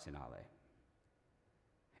of Arsenale.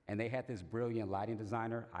 And they had this brilliant lighting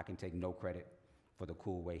designer. I can take no credit for the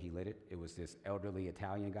cool way he lit it. It was this elderly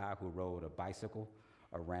Italian guy who rode a bicycle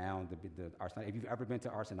around the Arsenale. If you've ever been to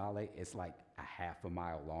Arsenale, it's like a half a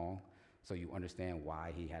mile long, so you understand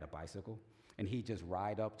why he had a bicycle. And he'd just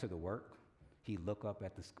ride up to the work. He'd look up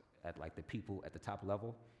at like the people at the top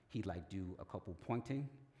level. He'd like do a couple pointing.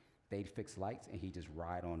 They'd fix lights, and he'd just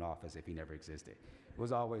ride on off as if he never existed. It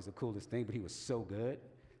was always the coolest thing, but he was so good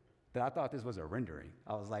that I thought this was a rendering.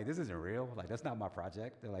 I was like, this isn't real. Like, that's not my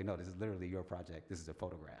project. They're like, no, this is literally your project. This is a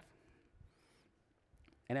photograph.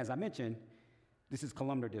 And as I mentioned, this is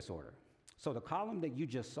columnar disorder. So the column that you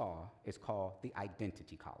just saw is called the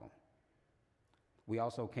identity column. We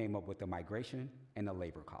also came up with the migration and the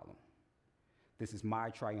labor column. This is my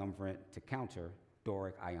triumvirate to counter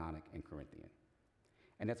Doric, Ionic, and Corinthian.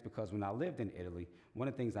 And that's because when I lived in Italy, one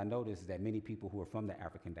of the things I noticed is that many people who are from the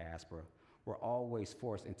African diaspora were always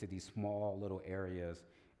forced into these small little areas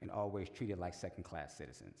and always treated like second-class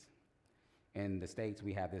citizens. In the States,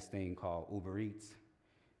 we have this thing called Uber Eats.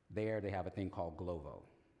 There, they have a thing called Glovo.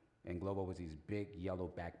 And Glovo was these big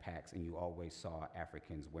yellow backpacks, and you always saw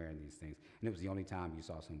Africans wearing these things. And it was the only time you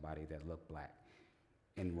saw somebody that looked black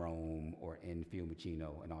in Rome or in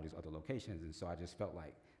Fiumicino and all these other locations. And so I just felt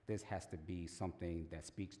like this has to be something that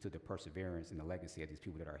speaks to the perseverance and the legacy of these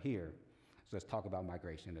people that are here. So let's talk about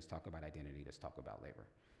migration, let's talk about identity, let's talk about labor.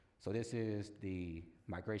 So this is the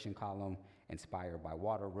migration column inspired by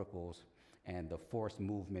water ripples and the forced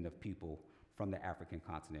movement of people from the African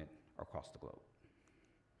continent across the globe.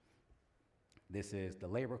 This is the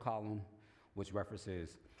labor column, which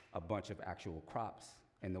references a bunch of actual crops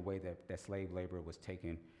and the way that slave labor was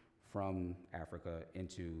taken from Africa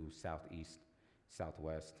into Southeast,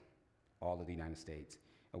 Southwest, all of the United States,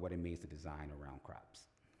 and what it means to design around crops.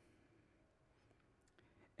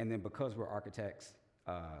 And then because we're architects,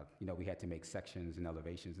 we had to make sections and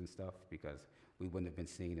elevations and stuff because we wouldn't have been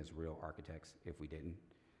seen as real architects if we didn't.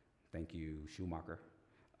 Thank you, Schumacher.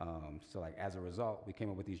 So like as a result, we came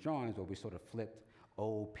up with these drawings where we sort of flipped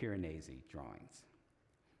old Piranesi drawings.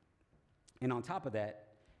 And on top of that,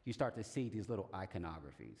 you start to see these little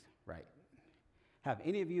iconographies, right? Have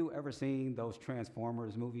any of you ever seen those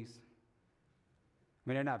Transformers movies? I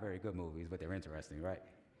mean, they're not very good movies, but they're interesting, right?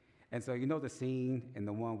 And so you know the scene in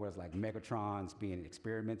the one where it's like Megatron's being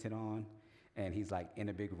experimented on, and he's like in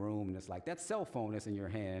a big room, and it's like, that cell phone that's in your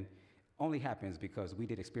hand only happens because we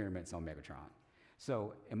did experiments on Megatron.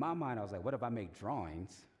 So in my mind, I was like, what if I make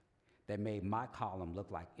drawings that made my column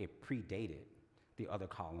look like it predated the other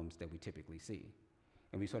columns that we typically see?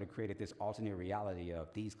 And we sort of created this alternate reality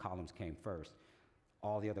of these columns came first.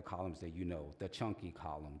 All the other columns that you know, the chunky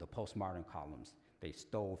column, the postmodern columns, they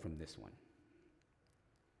stole from this one.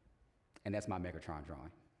 And that's my Megatron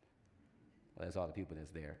drawing. Well, that's all the people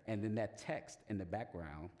that's there. And then that text in the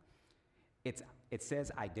background, it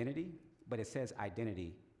says identity, but it says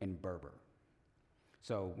identity in Berber.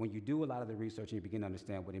 So when you do a lot of the research and you begin to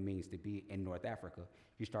understand what it means to be in North Africa,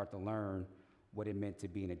 you start to learn what it meant to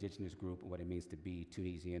be an indigenous group and what it means to be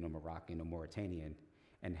Tunisian or Moroccan or Mauritanian,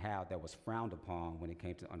 and how that was frowned upon when it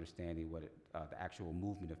came to understanding what the actual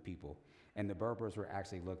movement of people. And the Berbers were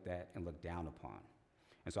actually looked at and looked down upon.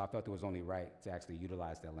 And so I felt it was only right to actually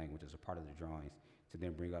utilize that language as a part of the drawings to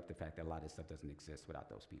then bring up the fact that a lot of this stuff doesn't exist without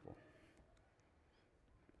those people.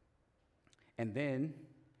 And then,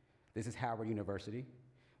 this is Howard University,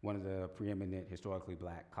 one of the preeminent historically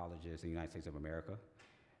black colleges in the United States of America.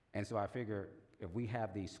 And so I figured, if we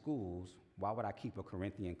have these schools, why would I keep a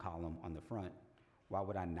Corinthian column on the front? Why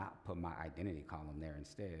would I not put my identity column there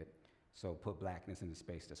instead? So put blackness in the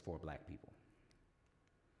space that's for black people.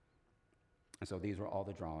 And so these were all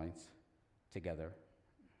the drawings together.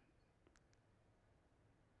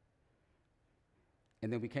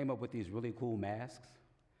 And then we came up with these really cool masks,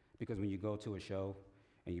 because when you go to a show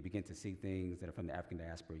and you begin to see things that are from the African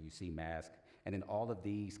diaspora, you see masks. And then all of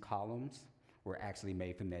these columns were actually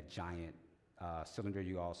made from that giant cylinder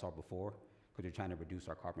you all saw before, because we're trying to reduce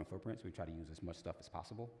our carbon footprint, so we try to use as much stuff as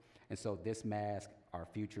possible. And so this mask are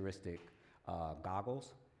futuristic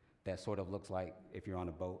goggles that sort of looks like if you're on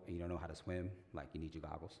a boat and you don't know how to swim, like you need your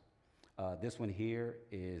goggles. This one here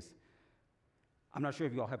is, I'm not sure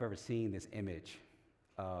if you all have ever seen this image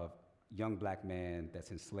of young black man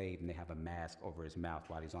that's enslaved and they have a mask over his mouth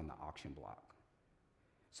while he's on the auction block.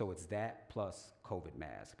 So it's that plus COVID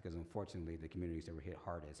masks, because unfortunately the communities that were hit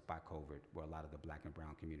hardest by COVID were a lot of the black and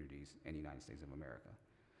brown communities in the United States of America.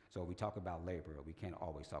 So when we talk about labor, we can't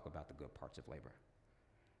always talk about the good parts of labor.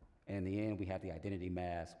 And in the end, we have the identity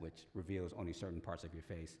mask, which reveals only certain parts of your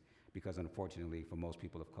face, because unfortunately for most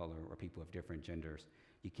people of color or people of different genders,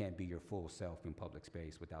 you can't be your full self in public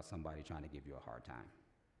space without somebody trying to give you a hard time.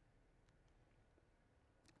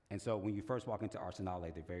 And so when you first walk into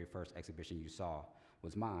Arsenale, the very first exhibition you saw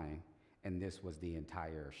was mine, and this was the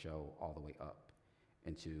entire show all the way up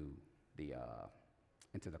into the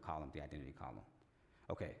column, the identity column.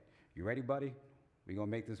 Okay, you ready, buddy? We're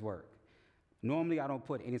gonna make this work. Normally, I don't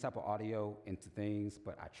put any type of audio into things,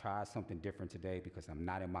 but I tried something different today because I'm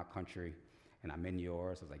not in my country and I'm in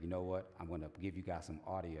yours. I was like, you know what? I'm gonna give you guys some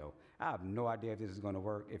audio. I have no idea if this is gonna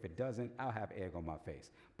work. If it doesn't, I'll have egg on my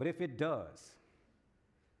face. But if it does,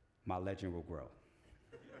 my legend will grow.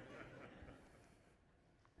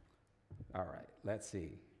 All right, let's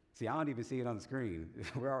see. See, I don't even see it on the screen.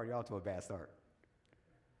 We're already off to a bad start.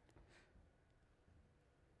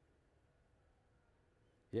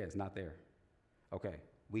 Yeah, it's not there. Okay,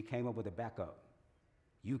 we came up with a backup.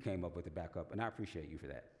 You came up with a backup, and I appreciate you for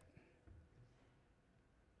that.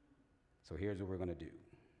 So here's what we're gonna do.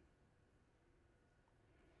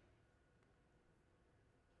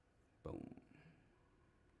 Boom.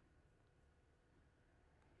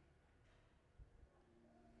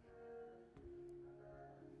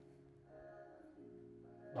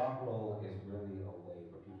 Rock roll is really a way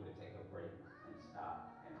for people to take a break and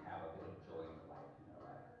stop and have a bit of joy in life in their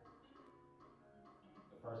life.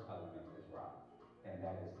 The first element is rock, and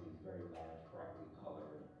that is these very large, brightly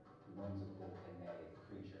colored, whimsical, kinetic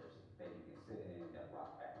creatures that you can sit in that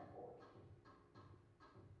rock back and forth.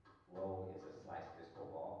 Roll is a sliced disco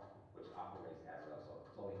ball, which operates as a sort of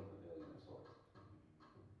floating pavilion of sorts.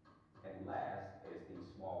 And last is these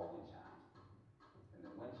small wind chimes. And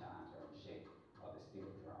the wind chimes are in the shape of the steel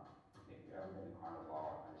drum. If you've ever been to Carnival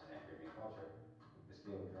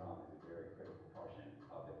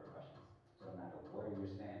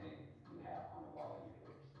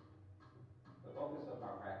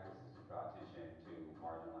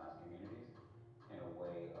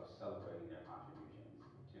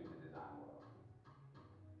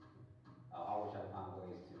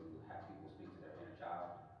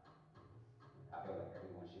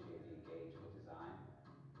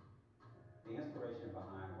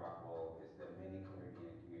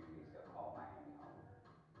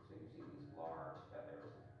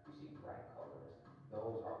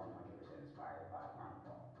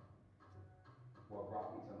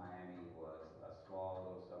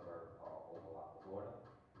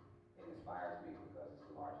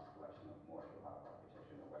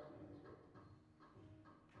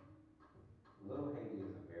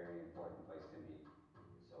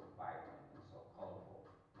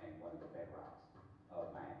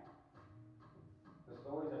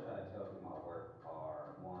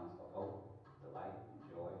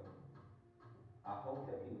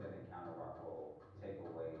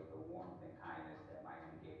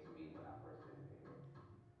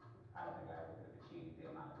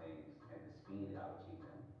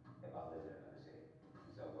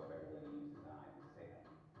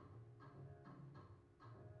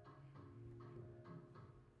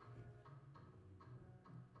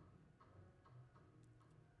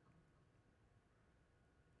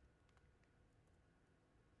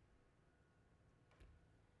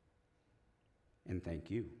and thank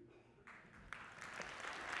you.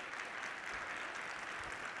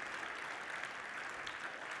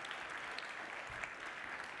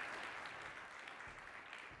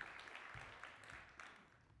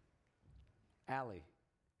 Allie,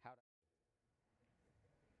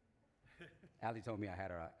 Allie told me I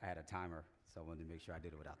had a timer, so I wanted to make sure I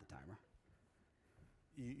did it without the timer.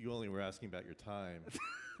 You only were asking about your time.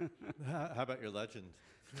 How about your legend?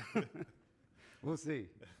 We'll see.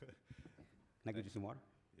 Can I get you some water?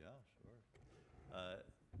 Yeah, sure.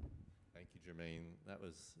 Thank you, Germane. That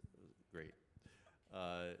was great.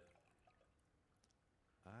 I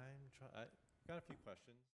got a few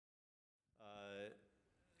questions.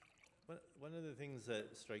 One of the things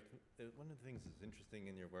that one of the things that's interesting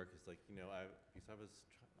in your work is like, because I was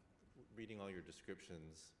reading all your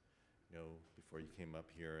descriptions, before you came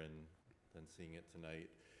up here and then seeing it tonight,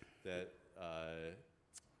 that,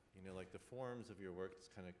 like the forms of your work is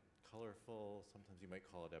kind of colorful. Sometimes you might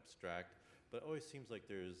call it abstract, but it always seems like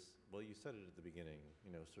there's, well, you said it at the beginning,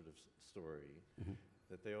 sort of story,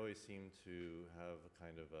 that they always seem to have a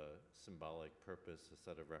kind of a symbolic purpose, a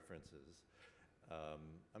set of references.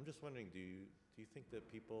 I'm just wondering, do you think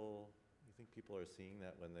that people are seeing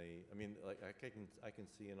that when they, like I can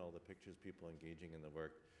see in all the pictures people engaging in the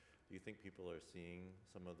work. Do you think people are seeing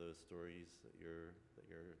some of those stories that you're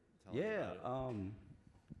telling about?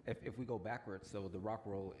 Yeah. If we go backwards, so the Rock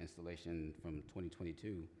Roll installation from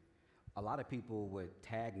 2022, a lot of people would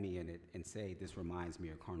tag me in it and say, this reminds me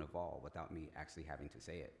of Carnival, without me actually having to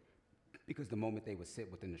say it. Because the moment they would sit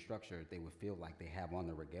within the structure, they would feel like they have on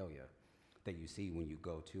the regalia that you see when you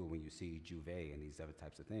go to, when you see Juve and these other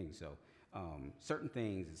types of things. So certain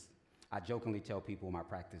things, I jokingly tell people in my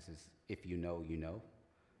practice is, if you know, you know,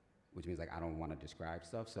 which means like I don't want to describe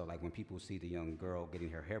stuff. So like when people see the young girl getting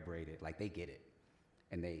her hair braided, like they get it.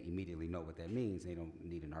 And they immediately know what that means. They don't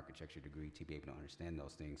need an architecture degree to be able to understand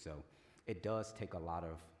those things. So it does take a lot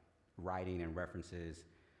of writing and references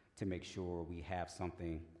to make sure we have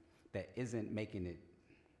something that isn't making it,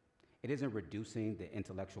 it isn't reducing the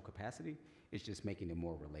intellectual capacity, it's just making it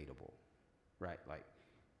more relatable, right? Like,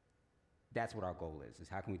 that's what our goal is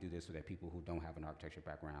how can we do this so that people who don't have an architecture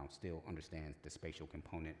background still understand the spatial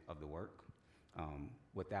component of the work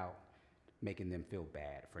without making them feel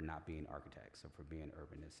bad for not being architects or for being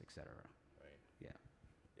urbanists, et cetera. Right. Yeah.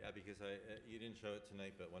 Yeah, because you didn't show it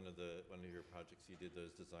tonight, but one of your projects, you did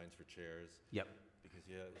those designs for chairs. Yep. Because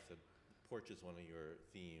you said porch is one of your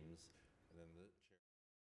themes, and then the chair.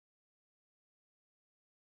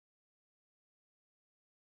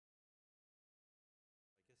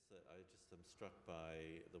 I guess that I just am struck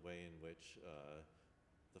by the way in which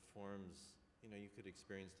the forms, you could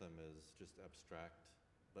experience them as just abstract,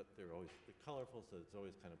 but they're colorful, so it's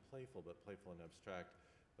always kind of playful, but playful and abstract.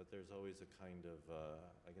 But there's always a kind of,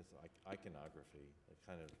 I guess, iconography, a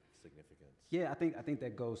kind of significance. Yeah, I think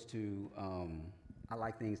that goes to, I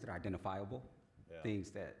like things that are identifiable, things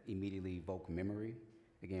that immediately evoke memory.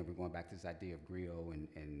 Again, we're going back to this idea of griot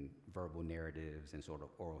and verbal narratives and sort of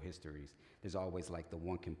oral histories. There's always like the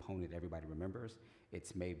one component everybody remembers.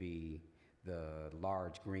 It's maybe the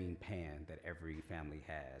large green pan that every family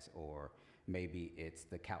has, or maybe it's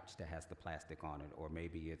the couch that has the plastic on it, or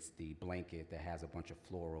maybe it's the blanket that has a bunch of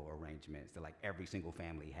floral arrangements that like every single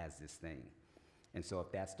family has this thing. And so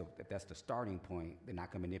if that's the starting point, then I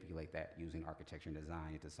can manipulate that using architecture and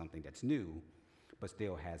design into something that's new, but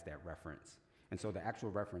still has that reference. And so the actual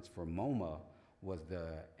reference for MoMA was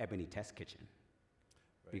the Ebony test kitchen,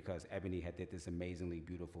 right? Because Ebony had did this amazingly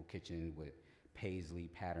beautiful kitchen with paisley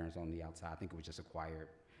patterns on the outside. I think it was just acquired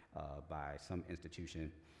by some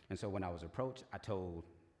institution. And so when I was approached, I told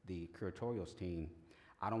the curatorials team,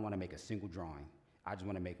 I don't want to make a single drawing. I just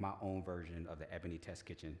want to make my own version of the Ebony test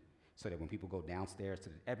kitchen so that when people go downstairs to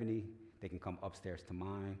the Ebony, they can come upstairs to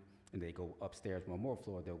mine, and they go upstairs one more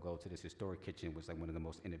floor, they'll go to this historic kitchen, which was like one of the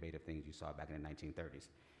most innovative things you saw back in the 1930s.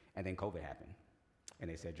 And then COVID happened. And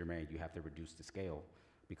they said, Germane, you have to reduce the scale,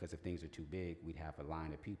 because if things are too big, we'd have a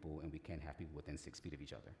line of people, and we can't have people within 6 feet of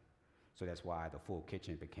each other. So that's why the full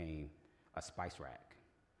kitchen became a spice rack.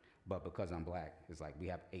 But because I'm black, it's like we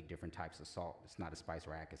have 8 different types of salt. It's not a spice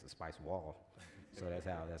rack, it's a spice wall. So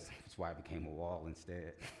that's why it became a wall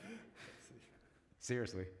instead.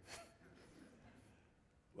 Seriously.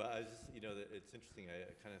 Well, it's interesting.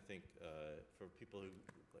 I kind of think for people who,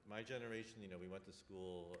 like my generation, we went to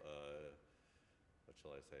school, what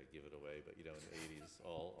shall I say, give it away, but in the 80s,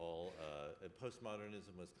 and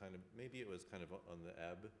postmodernism was maybe it was kind of on the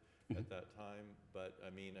ebb at that time, but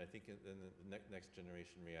I think then the next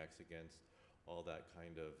generation reacts against all that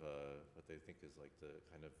kind of, what they think is like the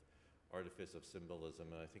kind of artifice of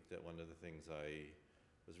symbolism, and I think that one of the things I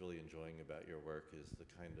was really enjoying about your work is the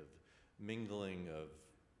kind of mingling of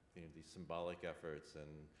these symbolic efforts and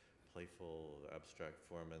playful abstract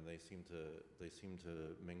form, and they seem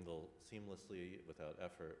to mingle seamlessly without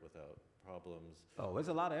effort, without problems. Oh, it's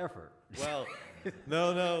a lot of effort. Well,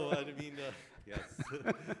 no, I mean, yes.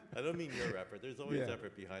 I don't mean your effort. There's always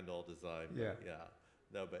effort behind all design. Yeah.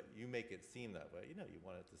 No, but you make it seem that way. You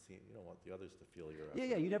want it to seem, you don't want the others to feel your effort.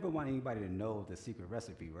 Yeah, you never want anybody to know the secret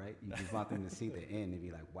recipe, right? You just want them to see the end and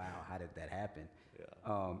be like, wow, how did that happen?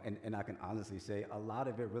 Yeah. And I can honestly say a lot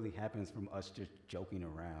of it really happens from us just joking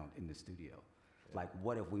around in the studio. Yeah. Like,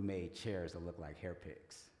 what if we made chairs that look like hair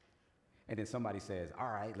picks? And then somebody says, all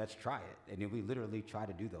right, let's try it. And then we literally try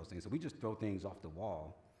to do those things. So we just throw things off the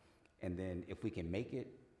wall. And then if we can make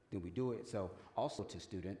it, then we do it. So also to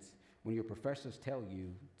students, when your professors tell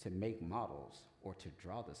you to make models or to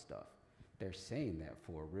draw the stuff, they're saying that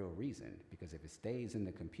for a real reason, because if it stays in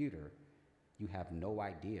the computer, you have no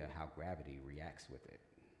idea how gravity reacts with it.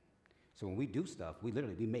 So when we do stuff, we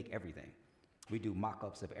make everything. We do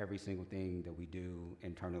mock-ups of every single thing that we do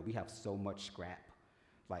internally. We have so much scrap.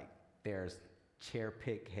 Like, there's chair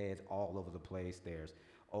pick heads all over the place. There's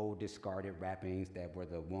old discarded wrappings that were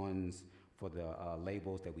the ones for the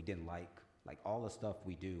labels that we didn't like. Like, all the stuff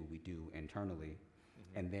we do internally,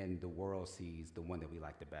 and then the world sees the one that we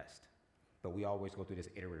like the best. But we always go through this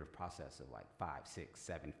iterative process of like 5, 6,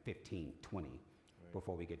 7, 15, 20,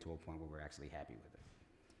 before we get to a point where we're actually happy with it.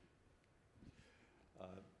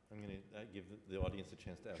 I'm going to give the audience a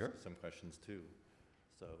chance to ask some questions too.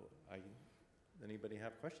 So anybody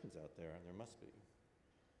have questions out there? There must be.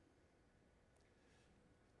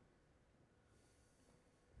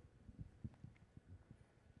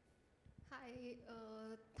 Hi,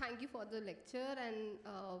 thank you for the lecture, and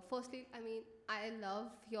firstly, I love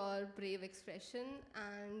your brave expression,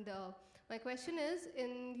 and my question is,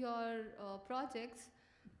 in your projects,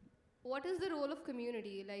 what is the role of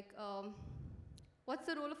community? Like, what's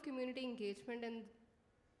the role of community engagement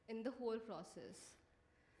in the whole process?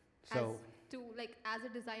 So, as a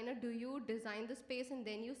designer, do you design the space and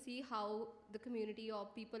then you see how the community or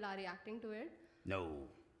people are reacting to it? No.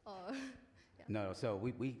 No, so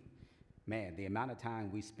man, the amount of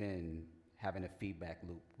time we spend having a feedback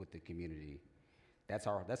loop with the community, that's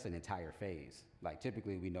an entire phase. Like,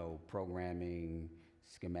 typically we know programming,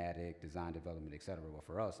 schematic, design development, et cetera. Well,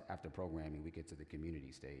 for us, after programming, we get to the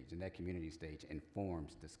community stage, and that community stage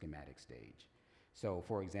informs the schematic stage. So,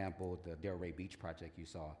 for example, the Delray Beach project you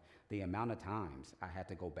saw, the amount of times I had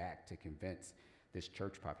to go back to convince this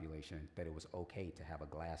church population that it was okay to have a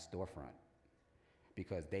glass storefront,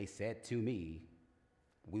 because they said to me,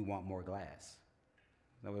 we want more glass.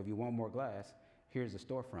 Now, if you want more glass, here's a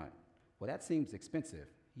storefront. Well, that seems expensive.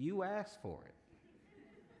 You asked for it.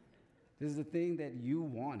 This is the thing that you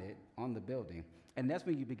wanted on the building. And that's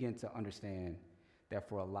when you begin to understand that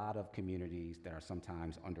for a lot of communities that are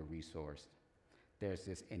sometimes under-resourced, there's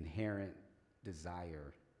this inherent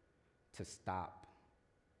desire to stop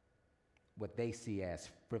what they see as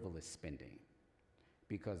frivolous spending,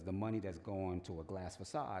 because the money that's going to a glass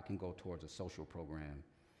facade can go towards a social program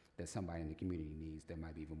that somebody in the community needs that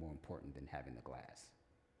might be even more important than having the glass.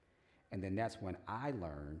 And then that's when I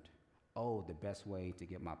learned, oh, the best way to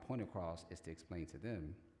get my point across is to explain to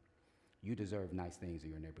them, you deserve nice things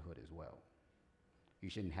in your neighborhood as well. You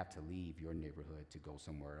shouldn't have to leave your neighborhood to go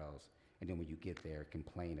somewhere else, and then when you get there,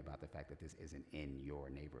 complain about the fact that this isn't in your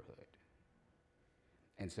neighborhood.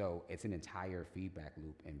 And so it's an entire feedback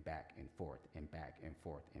loop, and back and forth, and back and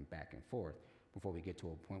forth, and back and forth, before we get to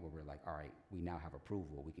a point where we're like, all right, we now have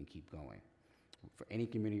approval, we can keep going. For any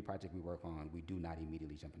community project we work on, we do not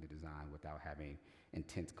immediately jump into design without having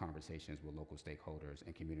intense conversations with local stakeholders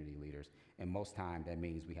and community leaders. And most time that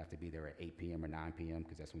means we have to be there at 8 p.m. or 9 p.m.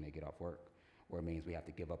 because that's when they get off work. Or it means we have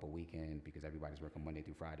to give up a weekend because everybody's working Monday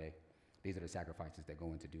through Friday. These are the sacrifices that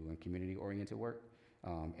go into doing community-oriented work.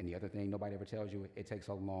 And the other thing nobody ever tells you, it takes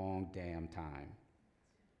a long damn time.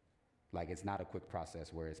 Like, it's not a quick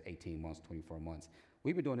process where it's 18 months, 24 months.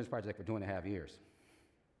 We've been doing this project for 2.5 years.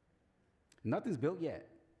 Nothing's built yet.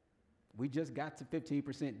 We just got to 15%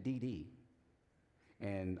 DD.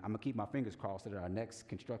 And I'm gonna keep my fingers crossed that at our next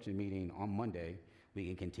construction meeting on Monday, we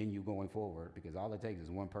can continue going forward, because all it takes is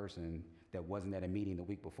one person that wasn't at a meeting the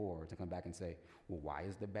week before to come back and say, well, why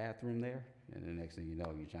is the bathroom there? And the next thing you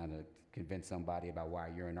know, you're trying to convince somebody about why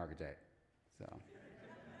you're an architect, so.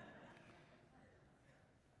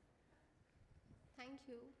 Thank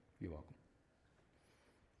you. You're welcome.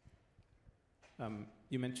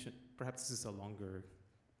 You mentioned, perhaps this is a longer,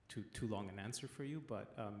 too long an answer for you,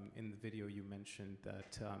 but in the video you mentioned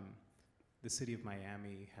that the city of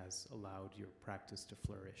Miami has allowed your practice to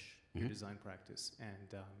flourish. your design practice.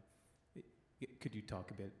 And could you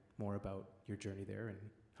talk a bit more about your journey there and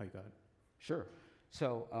how you got it? Sure.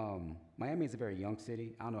 So Miami is a very young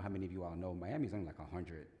city. I don't know how many of you all know. Miami is only like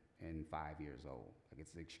 105 years old. Like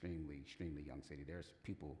it's an extremely, extremely young city. There's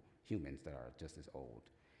people, humans, that are just as old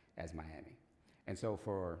as Miami. And so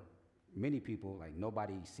for many people, like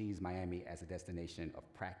nobody sees Miami as a destination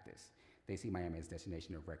of practice. They see Miami as a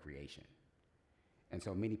destination of recreation. And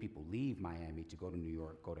so many people leave Miami to go to New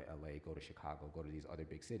York, go to LA, go to Chicago, go to these other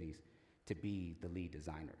big cities to be the lead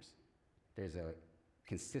designers. There's a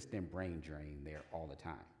consistent brain drain there all the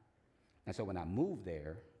time. And so when I moved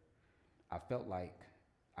there, I felt like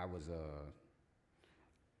there were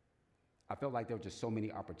just so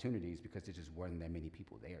many opportunities because there just weren't that many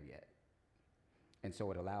people there yet. And so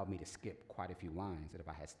it allowed me to skip quite a few lines that if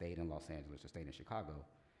I had stayed in Los Angeles or stayed in Chicago,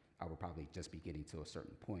 I would probably just be getting to a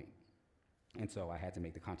certain point. And so I had to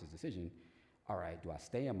make the conscious decision, all right, do I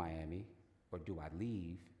stay in Miami or do I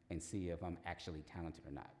leave and see if I'm actually talented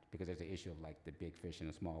or not? Because there's the issue of like the big fish in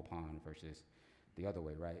a small pond versus the other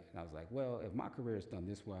way, right? And I was like, well, if my career is done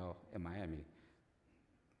this well in Miami,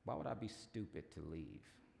 why would I be stupid to leave?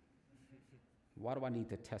 Why do I need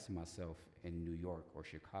to test myself in New York or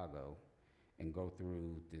Chicago and go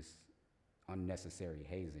through this unnecessary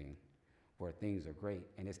hazing where things are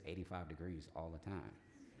great and it's 85 degrees all the time?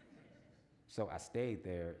 So I stayed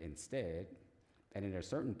there instead, and at a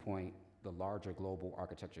certain point, the larger global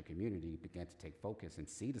architecture community began to take focus and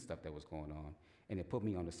see the stuff that was going on, and it put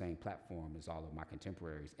me on the same platform as all of my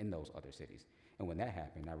contemporaries in those other cities. And when that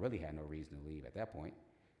happened, I really had no reason to leave at that point.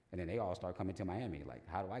 And then they all started coming to Miami, like,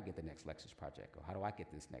 how do I get the next Lexus project? Or how do I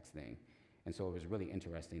get this next thing? And so it was really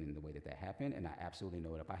interesting in the way that that happened, and I absolutely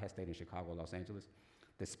know that if I had stayed in Chicago or Los Angeles,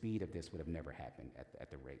 the speed of this would have never happened at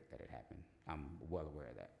the rate that it happened. I'm well aware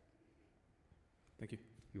of that. Thank you.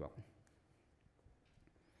 You're welcome.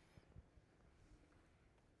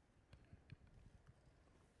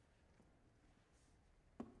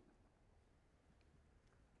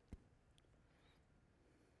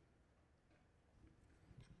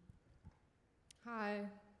 Hi,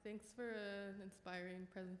 thanks for an inspiring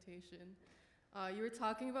presentation. You were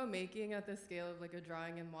talking about making at the scale of like a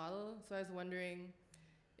drawing and model, so I was wondering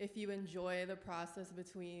if you enjoy the process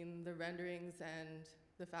between the renderings and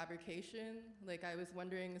the fabrication. Like I was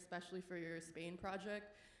wondering, especially for your Spain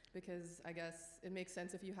project, because I guess it makes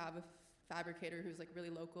sense if you have a fabricator who's like really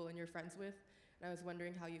local and you're friends with. And I was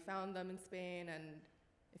wondering how you found them in Spain and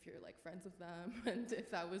if you're like friends with them and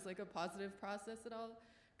if that was like a positive process at all.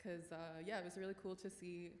 Because yeah, it was really cool to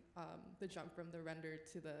see the jump from the render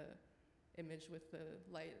to the image with the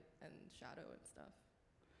light and shadow and stuff.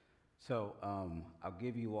 So I'll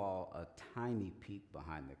give you all a tiny peek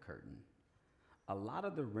behind the curtain. A lot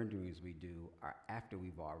of the renderings we do are after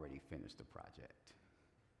we've already finished the project.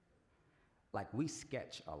 Like we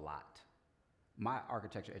sketch a lot. My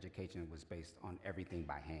architecture education was based on everything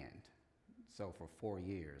by hand. So for 4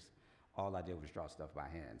 years, all I did was draw stuff by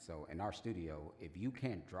hand. So in our studio, if you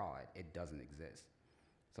can't draw it, it doesn't exist.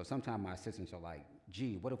 So sometimes my assistants are like,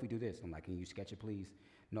 gee, what if we do this? I'm like, can you sketch it, please?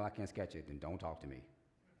 No, I can't sketch it. Then don't talk to me.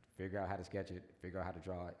 Figure out how to sketch it, figure out how to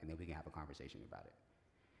draw it, and then we can have a conversation about it.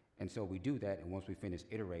 And so we do that, and once we finish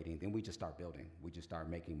iterating, then we just start building. We just start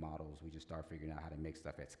making models. We just start figuring out how to make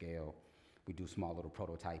stuff at scale. We do small little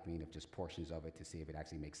prototyping of just portions of it to see if it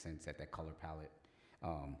actually makes sense at that color palette.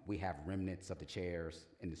 We have remnants of the chairs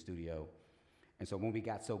in the studio. And so when we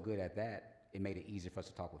got so good at that, it made it easier for us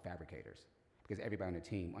to talk with fabricators, because everybody on the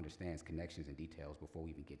team understands connections and details before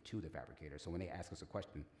we even get to the fabricator. So when they ask us a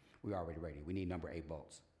question, we're already ready. We need number 8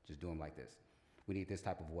 bolts. Just do them like this. We need this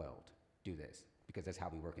type of weld. Do this, because that's how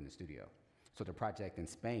we work in the studio. So the project in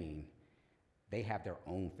Spain, they have their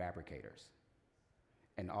own fabricators.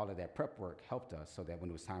 And all of that prep work helped us so that when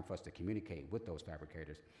it was time for us to communicate with those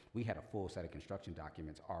fabricators, we had a full set of construction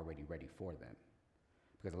documents already ready for them.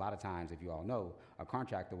 Because a lot of times, if you all know, a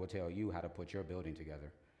contractor will tell you how to put your building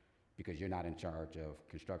together because you're not in charge of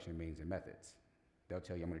construction means and methods. They'll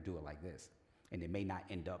tell you, I'm gonna do it like this. And it may not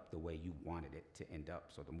end up the way you wanted it to end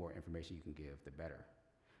up. So the more information you can give, the better.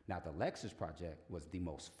 Now, the Lexus project was the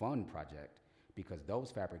most fun project because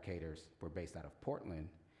those fabricators were based out of Portland,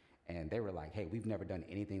 and they were like, hey, we've never done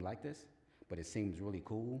anything like this, but it seems really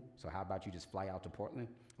cool, so how about you just fly out to Portland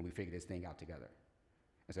and we figure this thing out together?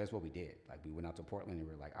 And so that's what we did. Like, we went out to Portland and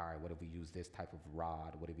we were like, all right, what if we use this type of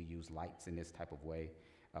rod? What if we use lights in this type of way?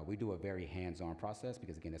 We do a very hands-on process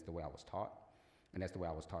because, again, that's the way I was taught. And that's the way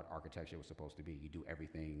I was taught architecture was supposed to be. You do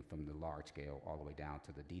everything from the large scale all the way down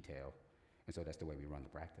to the detail. And so that's the way we run the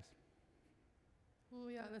practice. Oh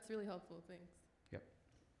yeah, that's really helpful, thanks. Yep.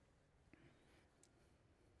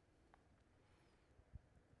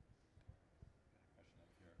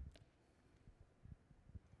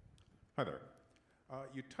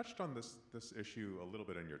 You touched on this issue a little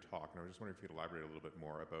bit in your talk, and I was just wondering if you could elaborate a little bit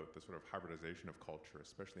more about the sort of hybridization of culture,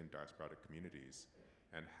 especially in diasporic communities,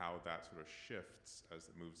 and how that sort of shifts as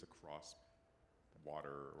it moves across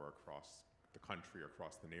water or across the country, or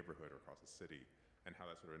across the neighborhood, or across the city, and how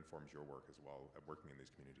that sort of informs your work as well, working in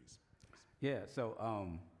these communities. Yeah, so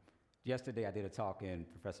yesterday I did a talk in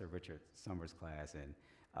Professor Richard Summers' class, and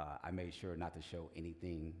I made sure not to show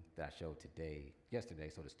anything that I showed yesterday,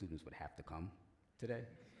 so the students would have to come today.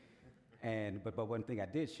 But one thing I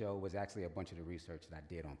did show was actually a bunch of the research that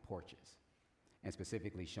I did on porches, and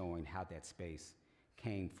specifically showing how that space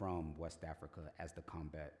came from West Africa as the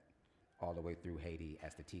combat, all the way through Haiti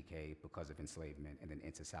as the TK because of enslavement, and then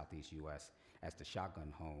into Southeast US as the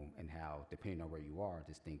shotgun home, and how, depending on where you are,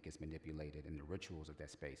 this thing gets manipulated and the rituals of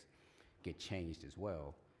that space get changed as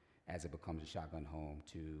well as it becomes a shotgun home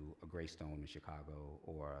to a Greystone in Chicago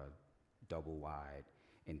or a double wide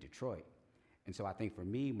in Detroit. And so I think for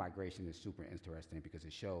me, migration is super interesting because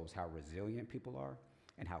it shows how resilient people are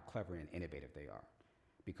and how clever and innovative they are.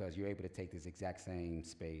 Because you're able to take this exact same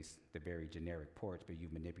space, the very generic porch, but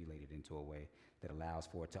you've manipulated it into a way that allows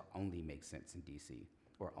for it to only make sense in DC,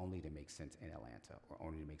 or only to make sense in Atlanta, or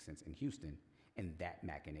only to make sense in Houston, in that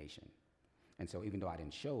machination. And so even though I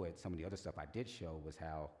didn't show it, some of the other stuff I did show was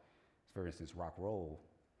how, for instance, Rock Roll,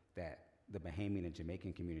 that the Bahamian and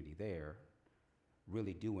Jamaican community there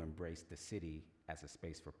really do embrace the city as a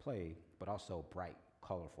space for play, but also bright,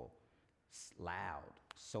 colorful, loud,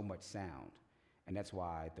 so much sound. And that's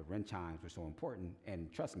why the wind chimes were so important.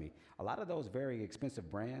 And trust me, a lot of those very expensive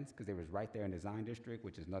brands, because they was right there in the Design District,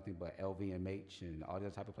 which is nothing but LVMH and all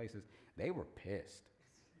those type of places, they were pissed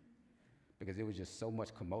because it was just so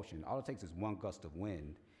much commotion. All it takes is one gust of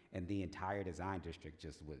wind and the entire Design District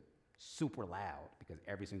just was super loud because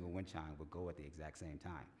every single wind chime would go at the exact same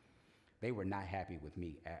time. They were not happy with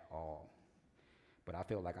me at all. But I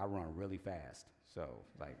feel like I run really fast. So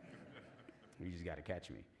like, you just gotta catch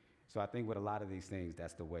me. So I think with a lot of these things,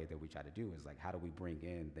 that's the way that we try to do is like, how do we bring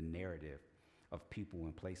in the narrative of people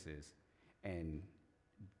and places and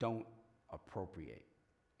don't appropriate?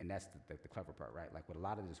 And that's the clever part, right? Like with a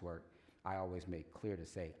lot of this work, I always make clear to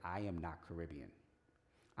say, I am not Caribbean.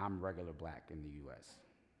 I'm regular black in the US.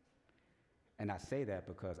 And I say that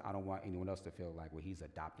because I don't want anyone else to feel like, well, he's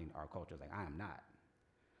adopting our culture. Like, I am not.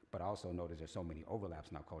 But I also know that there's so many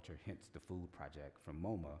overlaps in our culture, hence the food project from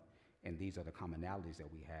MoMA. And these are the commonalities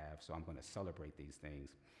that we have, so I'm gonna celebrate these things.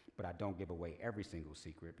 But I don't give away every single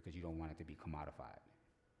secret because you don't want it to be commodified.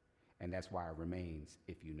 And that's why it remains,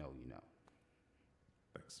 if you know, you know.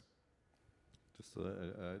 Thanks. Just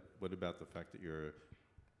what about the fact that you're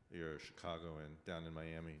Chicagoan down in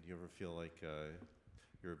Miami? Do you ever feel like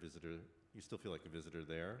you're a visitor? You still feel like a visitor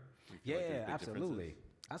there? Yeah, like there's big absolutely. differences?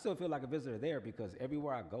 I still feel like a visitor there because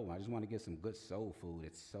everywhere I go, I just want to get some good soul food.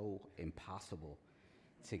 It's so impossible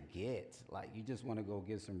to get. Like, you just want to go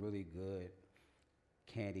get some really good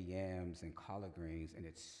candy yams and collard greens, and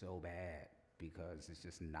it's so bad because it's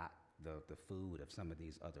just not the food of some of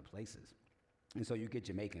these other places. And so you get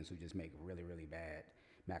Jamaicans who just make really, really bad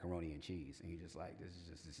macaroni and cheese, and you're just like,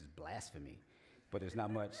 this is blasphemy. But there's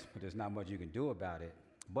not much you can do about it.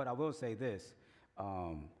 But I will say this,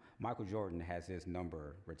 Michael Jordan has his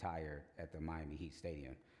number retired at the Miami Heat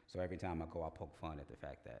Stadium. So every time I go, I poke fun at the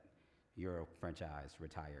fact that your franchise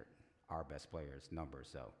retired our best player's number.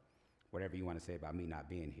 So whatever you want to say about me not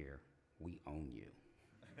being here, we own you.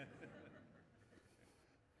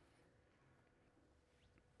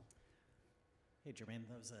 Hey, Germane,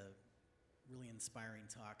 that was a really inspiring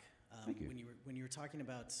talk. Thank you. When you were talking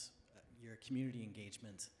about your community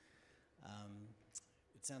engagement,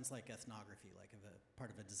 it sounds like ethnography, like of a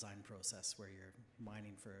part of a design process where you're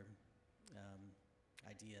mining for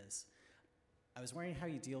ideas. I was wondering how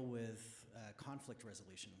you deal with conflict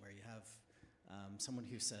resolution, where you have someone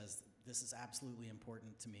who says, this is absolutely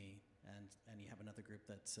important to me, and you have another group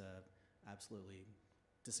that absolutely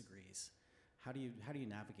disagrees. How do you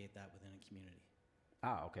navigate that within a community?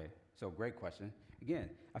 Ah, okay. So great question. Again,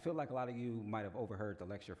 I feel like a lot of you might have overheard the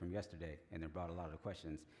lecture from yesterday and then brought a lot of the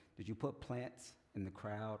questions. Did you put plants in the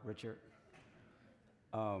crowd, Richard?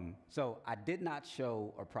 So I did not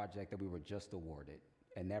show a project that we were just awarded,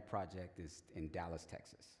 and that project is in Dallas,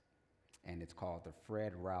 Texas. And it's called the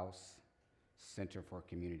Fred Rouse Center for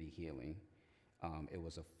Community Healing. It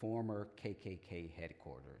was a former KKK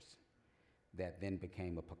headquarters that then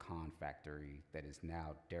became a pecan factory that is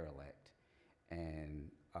now derelict. And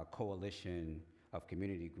a coalition of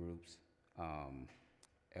community groups,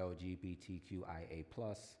 LGBTQIA+,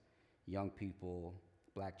 young people,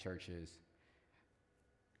 black churches,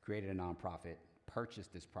 created a nonprofit,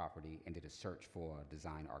 purchased this property, and did a search for a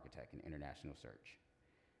design architect, an international search.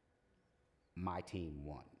 my team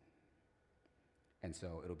won. And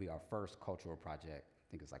so it'll be our first cultural project. I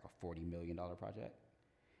think it's like a $40 million project.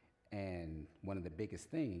 And one of the biggest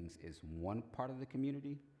things is one part of the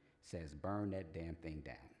community says, burn that damn thing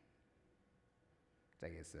down. It's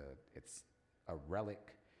like it's a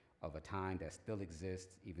relic of a time that still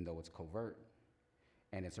exists, even though it's covert.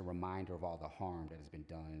 And it's a reminder of all the harm that has been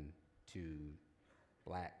done to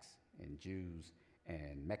blacks and Jews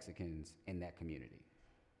and Mexicans in that community.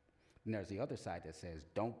 And there's the other side that says,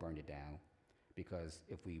 don't burn it down, because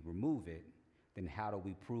if we remove it, then how do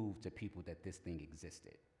we prove to people that this thing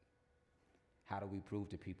existed? How do we prove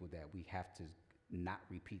to people that we have to not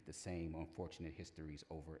repeat the same unfortunate histories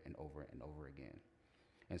over and over and over again?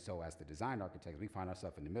 And so as the design architects, we find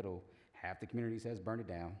ourselves in the middle. Half the community says burn it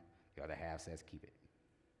down, the other half says keep it.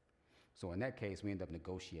 So in that case, we end up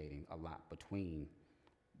negotiating a lot between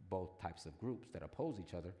both types of groups that oppose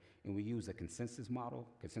each other, and we use a consensus model.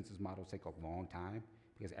 Consensus models take a long time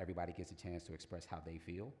because everybody gets a chance to express how they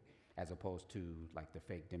feel, as opposed to like the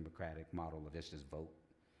fake democratic model of let's just vote,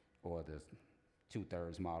 or the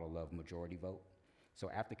 2/3 model of majority vote.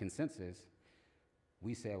 So after consensus,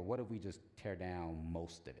 we said, well, what if we just tear down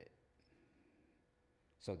most of it?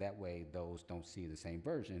 So that way those don't see the same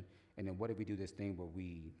version. And then what if we do this thing where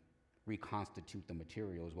we reconstitute the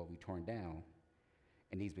materials, what we torn down,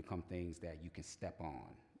 and these become things that you can step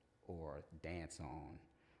on or dance on,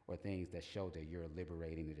 or things that show that you're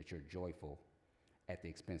liberating and that you're joyful at the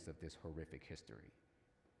expense of this horrific history.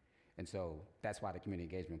 And so that's why the community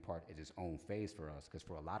engagement part is its own phase for us, because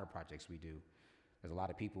for a lot of projects we do, there's a lot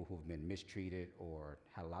of people who've been mistreated or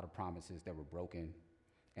had a lot of promises that were broken.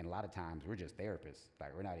 And a lot of times we're just therapists,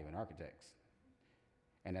 like we're not even architects.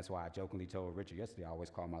 And that's why I jokingly told Richard yesterday, I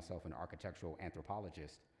always call myself an architectural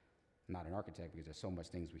anthropologist, not an architect, because there's so much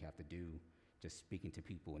things we have to do just speaking to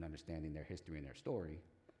people and understanding their history and their story.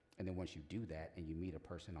 And then once you do that and you meet a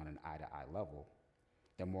person on an eye-to-eye level,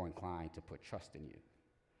 they're more inclined to put trust in you.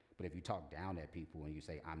 But if you talk down at people and you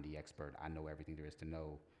say, I'm the expert, I know everything there is to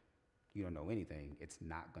know, you don't know anything, it's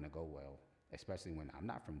not gonna go well, especially when I'm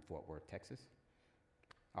not from Fort Worth, Texas.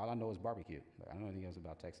 All I know is barbecue. Like, I don't know anything else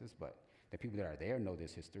about Texas, but the people that are there know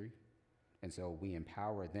this history. And so we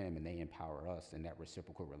empower them and they empower us, and that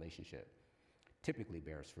reciprocal relationship typically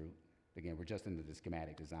bears fruit. Again, we're just into the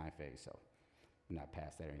schematic design phase, so we're not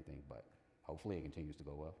past that or anything, but hopefully it continues to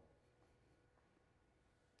go well.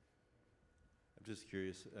 I'm just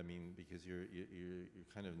curious, I mean, because you're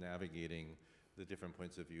kind of navigating the different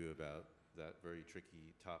points of view about that very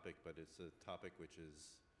tricky topic, but it's a topic which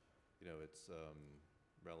is, you know, it's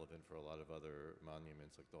relevant for a lot of other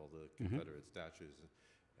monuments, like all the Confederate statues.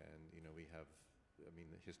 And, you know, we have, I mean,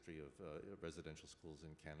 the history of residential schools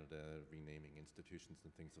in Canada, renaming institutions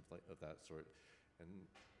and things of that sort. And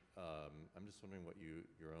I'm just wondering what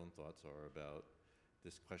your own thoughts are about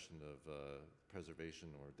this question of preservation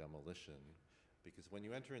or demolition. Because when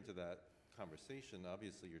you enter into that conversation,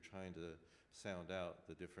 obviously you're trying to sound out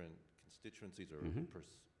the different constituencies or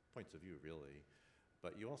points of view, really.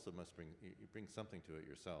 But you also must bring something to it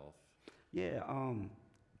yourself. Yeah,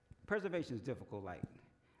 preservation is difficult. Like,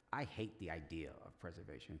 I hate the idea of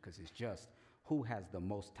preservation because it's just who has the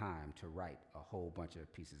most time to write a whole bunch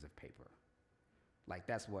of pieces of paper. Like,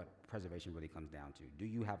 that's what preservation really comes down to. Do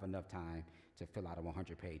you have enough time to fill out a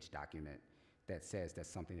 100-page document that says that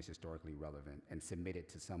something is historically relevant and submit it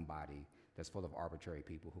to somebody that's full of arbitrary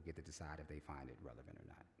people who get to decide if they find it relevant or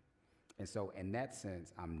not? And so in that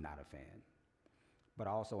sense, I'm not a fan. But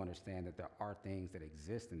I also understand that there are things that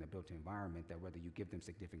exist in the built environment that whether you give them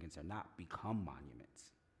significance or not become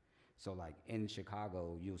monuments. So like in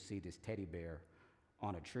Chicago, you'll see this teddy bear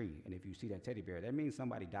on a tree. And if you see that teddy bear, that means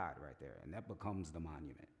somebody died right there, and that becomes the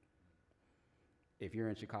monument. If you're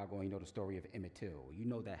in Chicago and you know the story of Emmett Till, you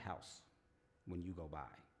know that house when you go by.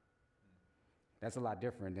 That's a lot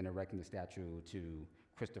different than erecting a statue to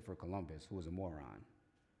Christopher Columbus, who was a moron.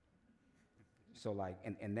 So like,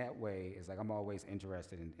 in that way, it's like I'm always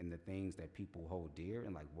interested in the things that people hold dear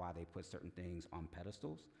and like why they put certain things on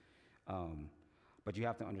pedestals. But you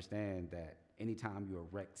have to understand that anytime you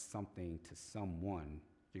erect something to someone,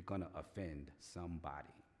 you're gonna offend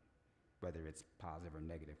somebody, whether it's positive or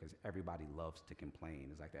negative, because everybody loves to complain.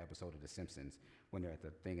 It's like the episode of The Simpsons when they're at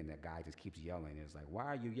the thing and the guy just keeps yelling. It's like, why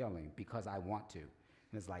are you yelling? Because I want to. And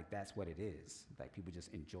it's like, that's what it is. Like, people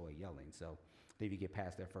just enjoy yelling. So if you get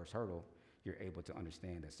past that first hurdle, you're able to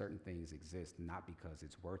understand that certain things exist not because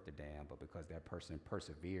it's worth the damn, but because that person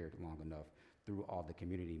persevered long enough through all the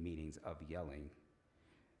community meetings of yelling,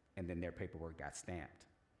 and then their paperwork got stamped.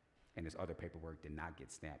 And this other paperwork did not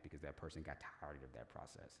get stamped because that person got tired of that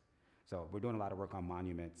process. So we're doing a lot of work on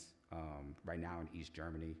monuments right now in East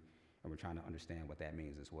Germany, and we're trying to understand what that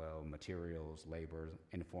means as well. Materials, labor,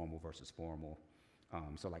 informal versus formal.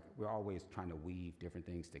 So like we're always trying to weave different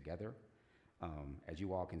things together. As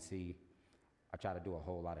you all can see, I try to do a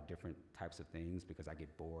whole lot of different types of things because I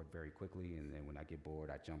get bored very quickly, and then when I get bored,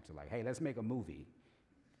 I jump to like, hey, let's make a movie.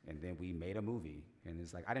 And then we made a movie, and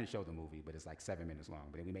it's like, I didn't show the movie, but it's like 7 minutes long,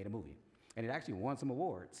 but then we made a movie. And it actually won some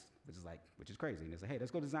awards, which is crazy. And it's like, hey, let's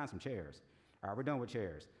go design some chairs. All right, we're done with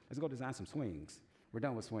chairs. Let's go design some swings. We're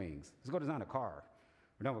done with swings. Let's go design a car.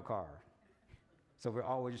 We're done with car. So we're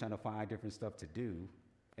always trying to find different stuff to do,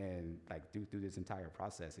 and like through this entire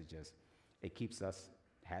process, it keeps us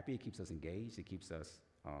happy, it keeps us engaged, it keeps us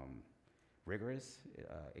rigorous,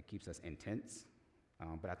 it keeps us intense.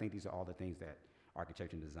 But I think these are all the things that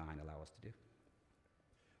architecture and design allow us to do.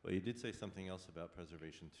 Well, you did say something else about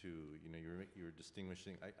preservation too. You know, you were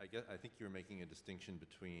distinguishing. I think you were making a distinction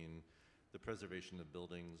between the preservation of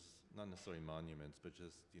buildings, not necessarily monuments, but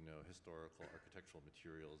just historical architectural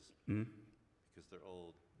materials, because they're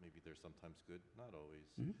old. Maybe they're sometimes good, not always.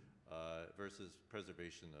 Versus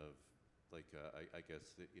preservation of, like, I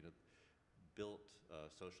guess built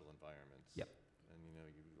social environments. Yep. And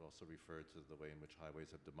you also referred to the way in which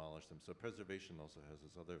highways have demolished them. So preservation also has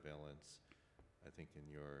this other valence, I think, in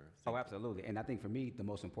your thinking. Oh, absolutely. And I think for me, the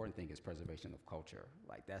most important thing is preservation of culture.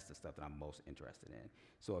 Like, that's the stuff that I'm most interested in.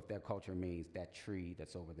 So if that culture means that tree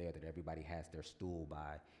that's over there that everybody has their stool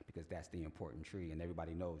by, because that's the important tree, and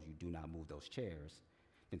everybody knows you do not move those chairs,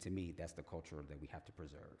 then to me, that's the culture that we have to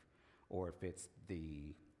preserve. Or if it's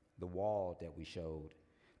the wall that we showed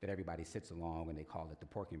that everybody sits along and they call it the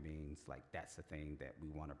pork and beans, like that's the thing that we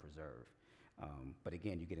want to preserve. But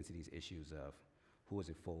again, you get into these issues of who is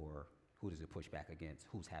it for, who does it push back against,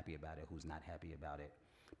 who's happy about it, who's not happy about it.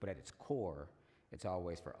 But at its core, it's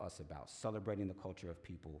always for us about celebrating the culture of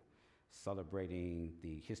people, celebrating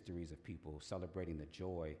the histories of people, celebrating the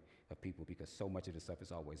joy of people, because so much of this stuff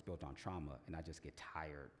is always built on trauma, and I just get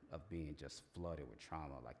tired of being just flooded with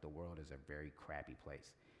trauma. Like, the world is a very crappy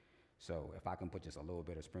place. So if I can put just a little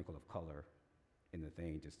bit of sprinkle of color in the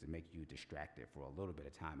thing just to make you distracted for a little bit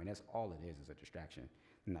of time, and that's all it is a distraction,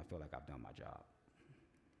 then I feel like I've done my job.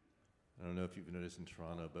 I don't know if you've noticed in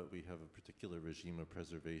Toronto, but we have a particular regime of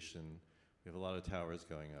preservation. We have a lot of towers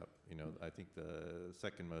going up. I think the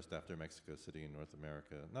second most after Mexico City in North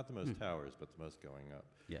America. Not the most towers, but the most going up.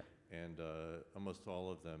 Yeah. And almost all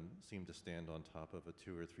of them seem to stand on top of a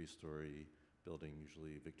 2 or 3 story building,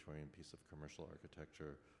 usually a Victorian piece of commercial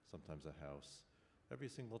architecture, sometimes a house. Every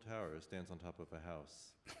single tower stands on top of a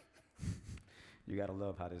house. You gotta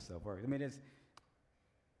love how this stuff works. I mean,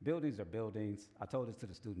 buildings are buildings. I told this to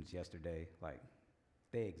the students yesterday, like,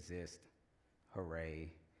 they exist,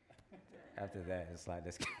 hooray. After that, it's like,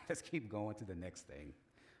 let's keep going to the next thing.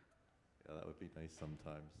 Yeah, that would be nice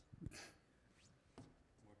sometimes.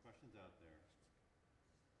 More questions out there?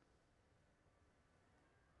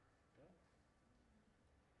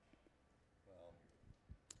 Well,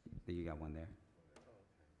 You got one there.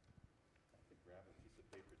 I could grab a piece of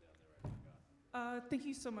paper down there I forgot. Thank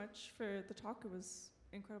you so much for the talk. It was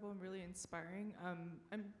incredible and really inspiring.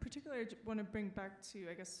 And particularly, I want to bring back to,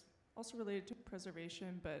 I guess, also related to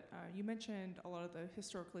preservation, but you mentioned a lot of the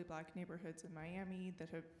historically black neighborhoods in Miami that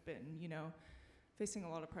have been, facing a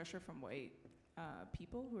lot of pressure from white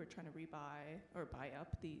people who are trying to buy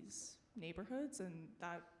up these neighborhoods, and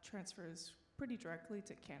that transfers pretty directly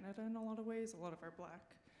to Canada in a lot of ways. A lot of our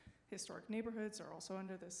black historic neighborhoods are also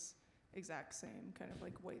under this exact same kind of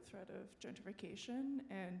like white threat of gentrification.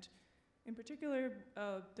 And in particular,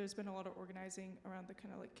 there's been a lot of organizing around the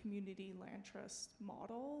kind of like community land trust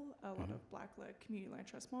model. A lot of black-led community land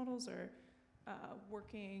trust models are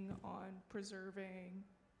working on preserving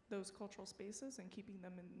those cultural spaces and keeping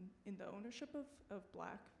them in the ownership of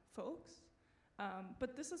black folks.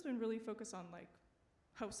 But this has been really focused on like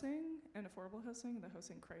housing and affordable housing and the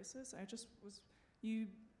housing crisis. You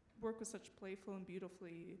work with such playful and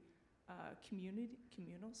beautifully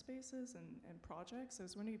communal spaces and projects. I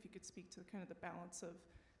was wondering if you could speak to kind of the balance of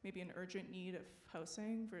maybe an urgent need of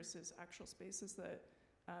housing versus actual spaces that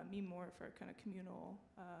mean more for a kind of communal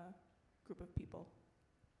group of people.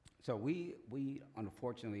 So we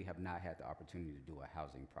unfortunately have not had the opportunity to do a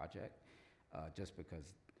housing project just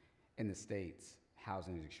because in the States,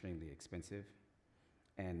 housing is extremely expensive,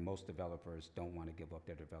 and most developers don't want to give up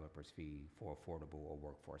their developer's fee for affordable or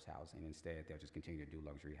workforce housing. Instead, they'll just continue to do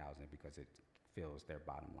luxury housing because it fills their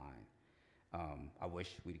bottom line. I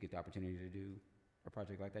wish we'd get the opportunity to do a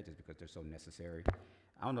project like that just because they're so necessary.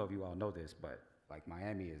 I don't know if you all know this, but like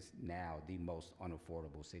Miami is now the most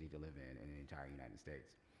unaffordable city to live in the entire United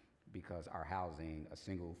States, because our housing, a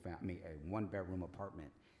one-bedroom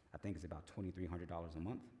apartment, I think is about $2,300 a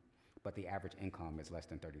month. but the average income is less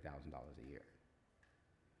than $30,000 a year.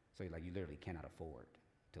 So like you literally cannot afford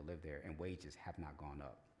to live there, and wages have not gone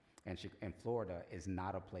up. And Florida is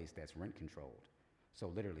not a place that's rent controlled. So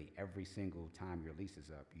literally every single time your lease is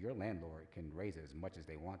up, your landlord can raise it as much as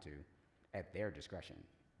they want to at their discretion,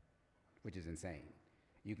 which is insane.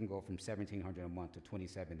 You can go from $1,700 a month to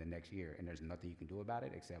 $2,700 the next year, and there's nothing you can do about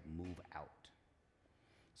it except move out.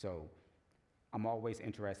 So I'm always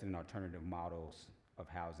interested in alternative models of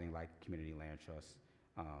housing, like community land trusts,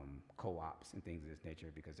 co-ops, and things of this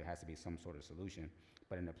nature, because there has to be some sort of solution.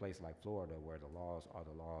 But in a place like Florida, where the laws are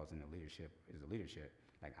the laws and the leadership is the leadership,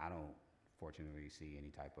 like I don't fortunately see any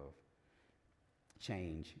type of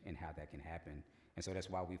change in how that can happen. And so that's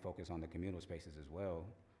why we focus on the communal spaces as well,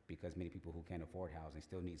 because many people who can't afford housing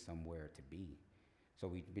still need somewhere to be. So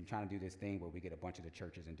we've been trying to do this thing where we get a bunch of the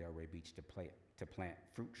churches in Delray Beach to plant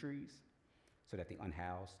fruit trees so that the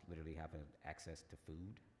unhoused literally have access to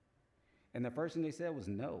food. And the first thing they said was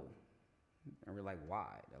no. And we're like, why?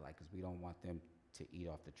 They're like, because we don't want them to eat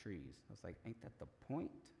off the trees. I was like, ain't that the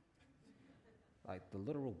point? Like the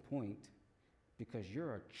literal point, because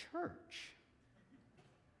you're a church.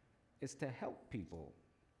 It's to help people.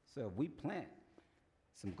 So we plant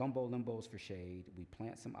some gumbo limbos for shade, we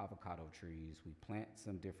plant some avocado trees, we plant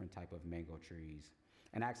some different type of mango trees.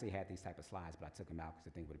 And I actually had these type of slides, but I took them out because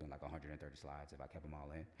the thing would have been like 130 slides if I kept them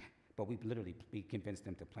all in. But we convinced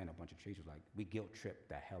them to plant a bunch of trees. It was like, we guilt tripped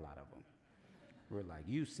the hell out of them. We're like,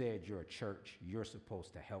 you said you're a church, you're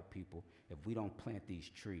supposed to help people. If we don't plant these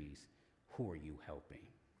trees, who are you helping?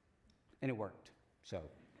 And it worked. So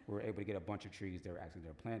we were able to get a bunch of trees that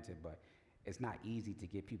were planted, but it's not easy to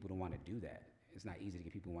get people to want to do that. It's not easy to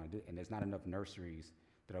get people to want to do it. And there's not enough nurseries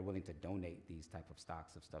that are willing to donate these type of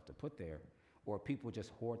stocks of stuff to put there, or people just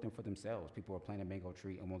hoard them for themselves. People are planting a mango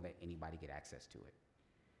tree and won't let anybody get access to it.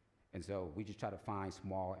 And so we just try to find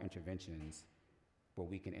small interventions where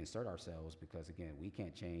we can insert ourselves, because again, we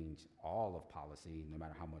can't change all of policy no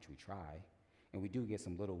matter how much we try. And we do get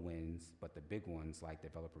some little wins, but the big ones like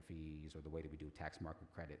developer fees or the way that we do tax market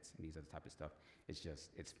credits and these other type of stuff,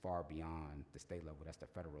 it's far beyond the state level, that's the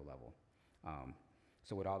federal level.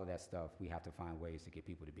 So with all of that stuff, we have to find ways to get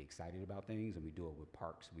people to be excited about things, and we do it with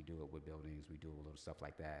parks, we do it with buildings, we do it with little stuff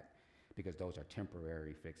like that, because those are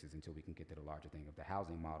temporary fixes until we can get to the larger thing of the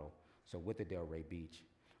housing model. So with the Delray Beach,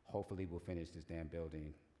 hopefully we'll finish this damn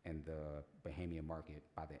building in the Bahamian market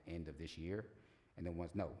by the end of this year, and then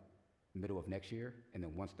middle of next year, and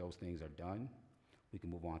then once those things are done, we can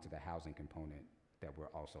move on to the housing component that we're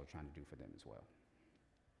also trying to do for them as well.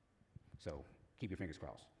 So keep your fingers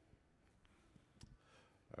crossed.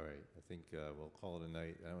 All right, I think we'll call it a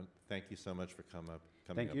night. Thank you so much for coming up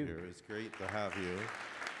Thank you. here. It was great to have you.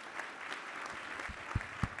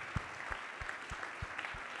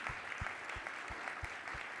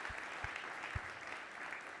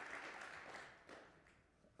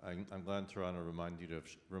 I'm glad Toronto reminded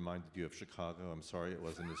you of Chicago. I'm sorry it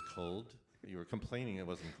wasn't as cold. You were complaining it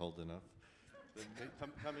wasn't cold enough.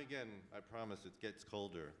 Come again, I promise it gets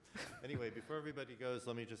colder. Anyway, before everybody goes,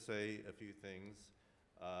 let me just say a few things.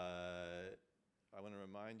 I want to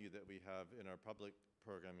remind you that we have in our public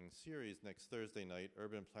programming series next Thursday night,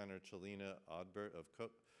 urban planner Chelina Odbert of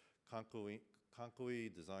Concoy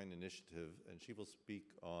Design Initiative, and she will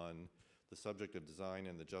speak on the subject of design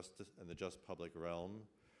and the just public realm.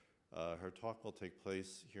 Her talk will take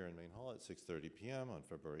place here in Main Hall at 6:30 p.m. on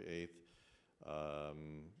February 8th.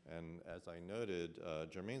 And as I noted,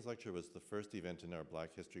 Germane's lecture was the first event in our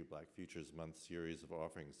Black History, Black Futures Month series of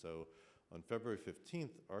offerings. So on February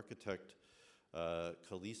 15th, architect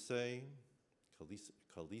Kalisile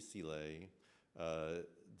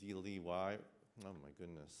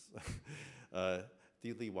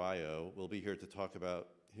Diliwayo will be here to talk about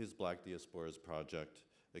his Black Diasporas project,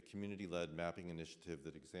 a community-led mapping initiative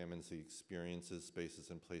that examines the experiences, spaces,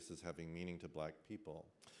 and places having meaning to Black people.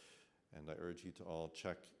 And I urge you to all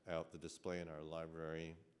check out the display in our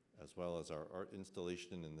library, as well as our art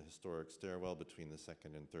installation in the historic stairwell between the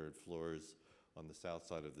second and third floors on the south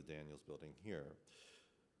side of the Daniels building here.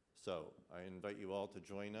 So I invite you all to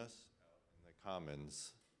join us out in the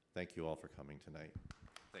Commons. Thank you all for coming tonight.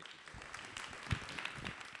 Thank you.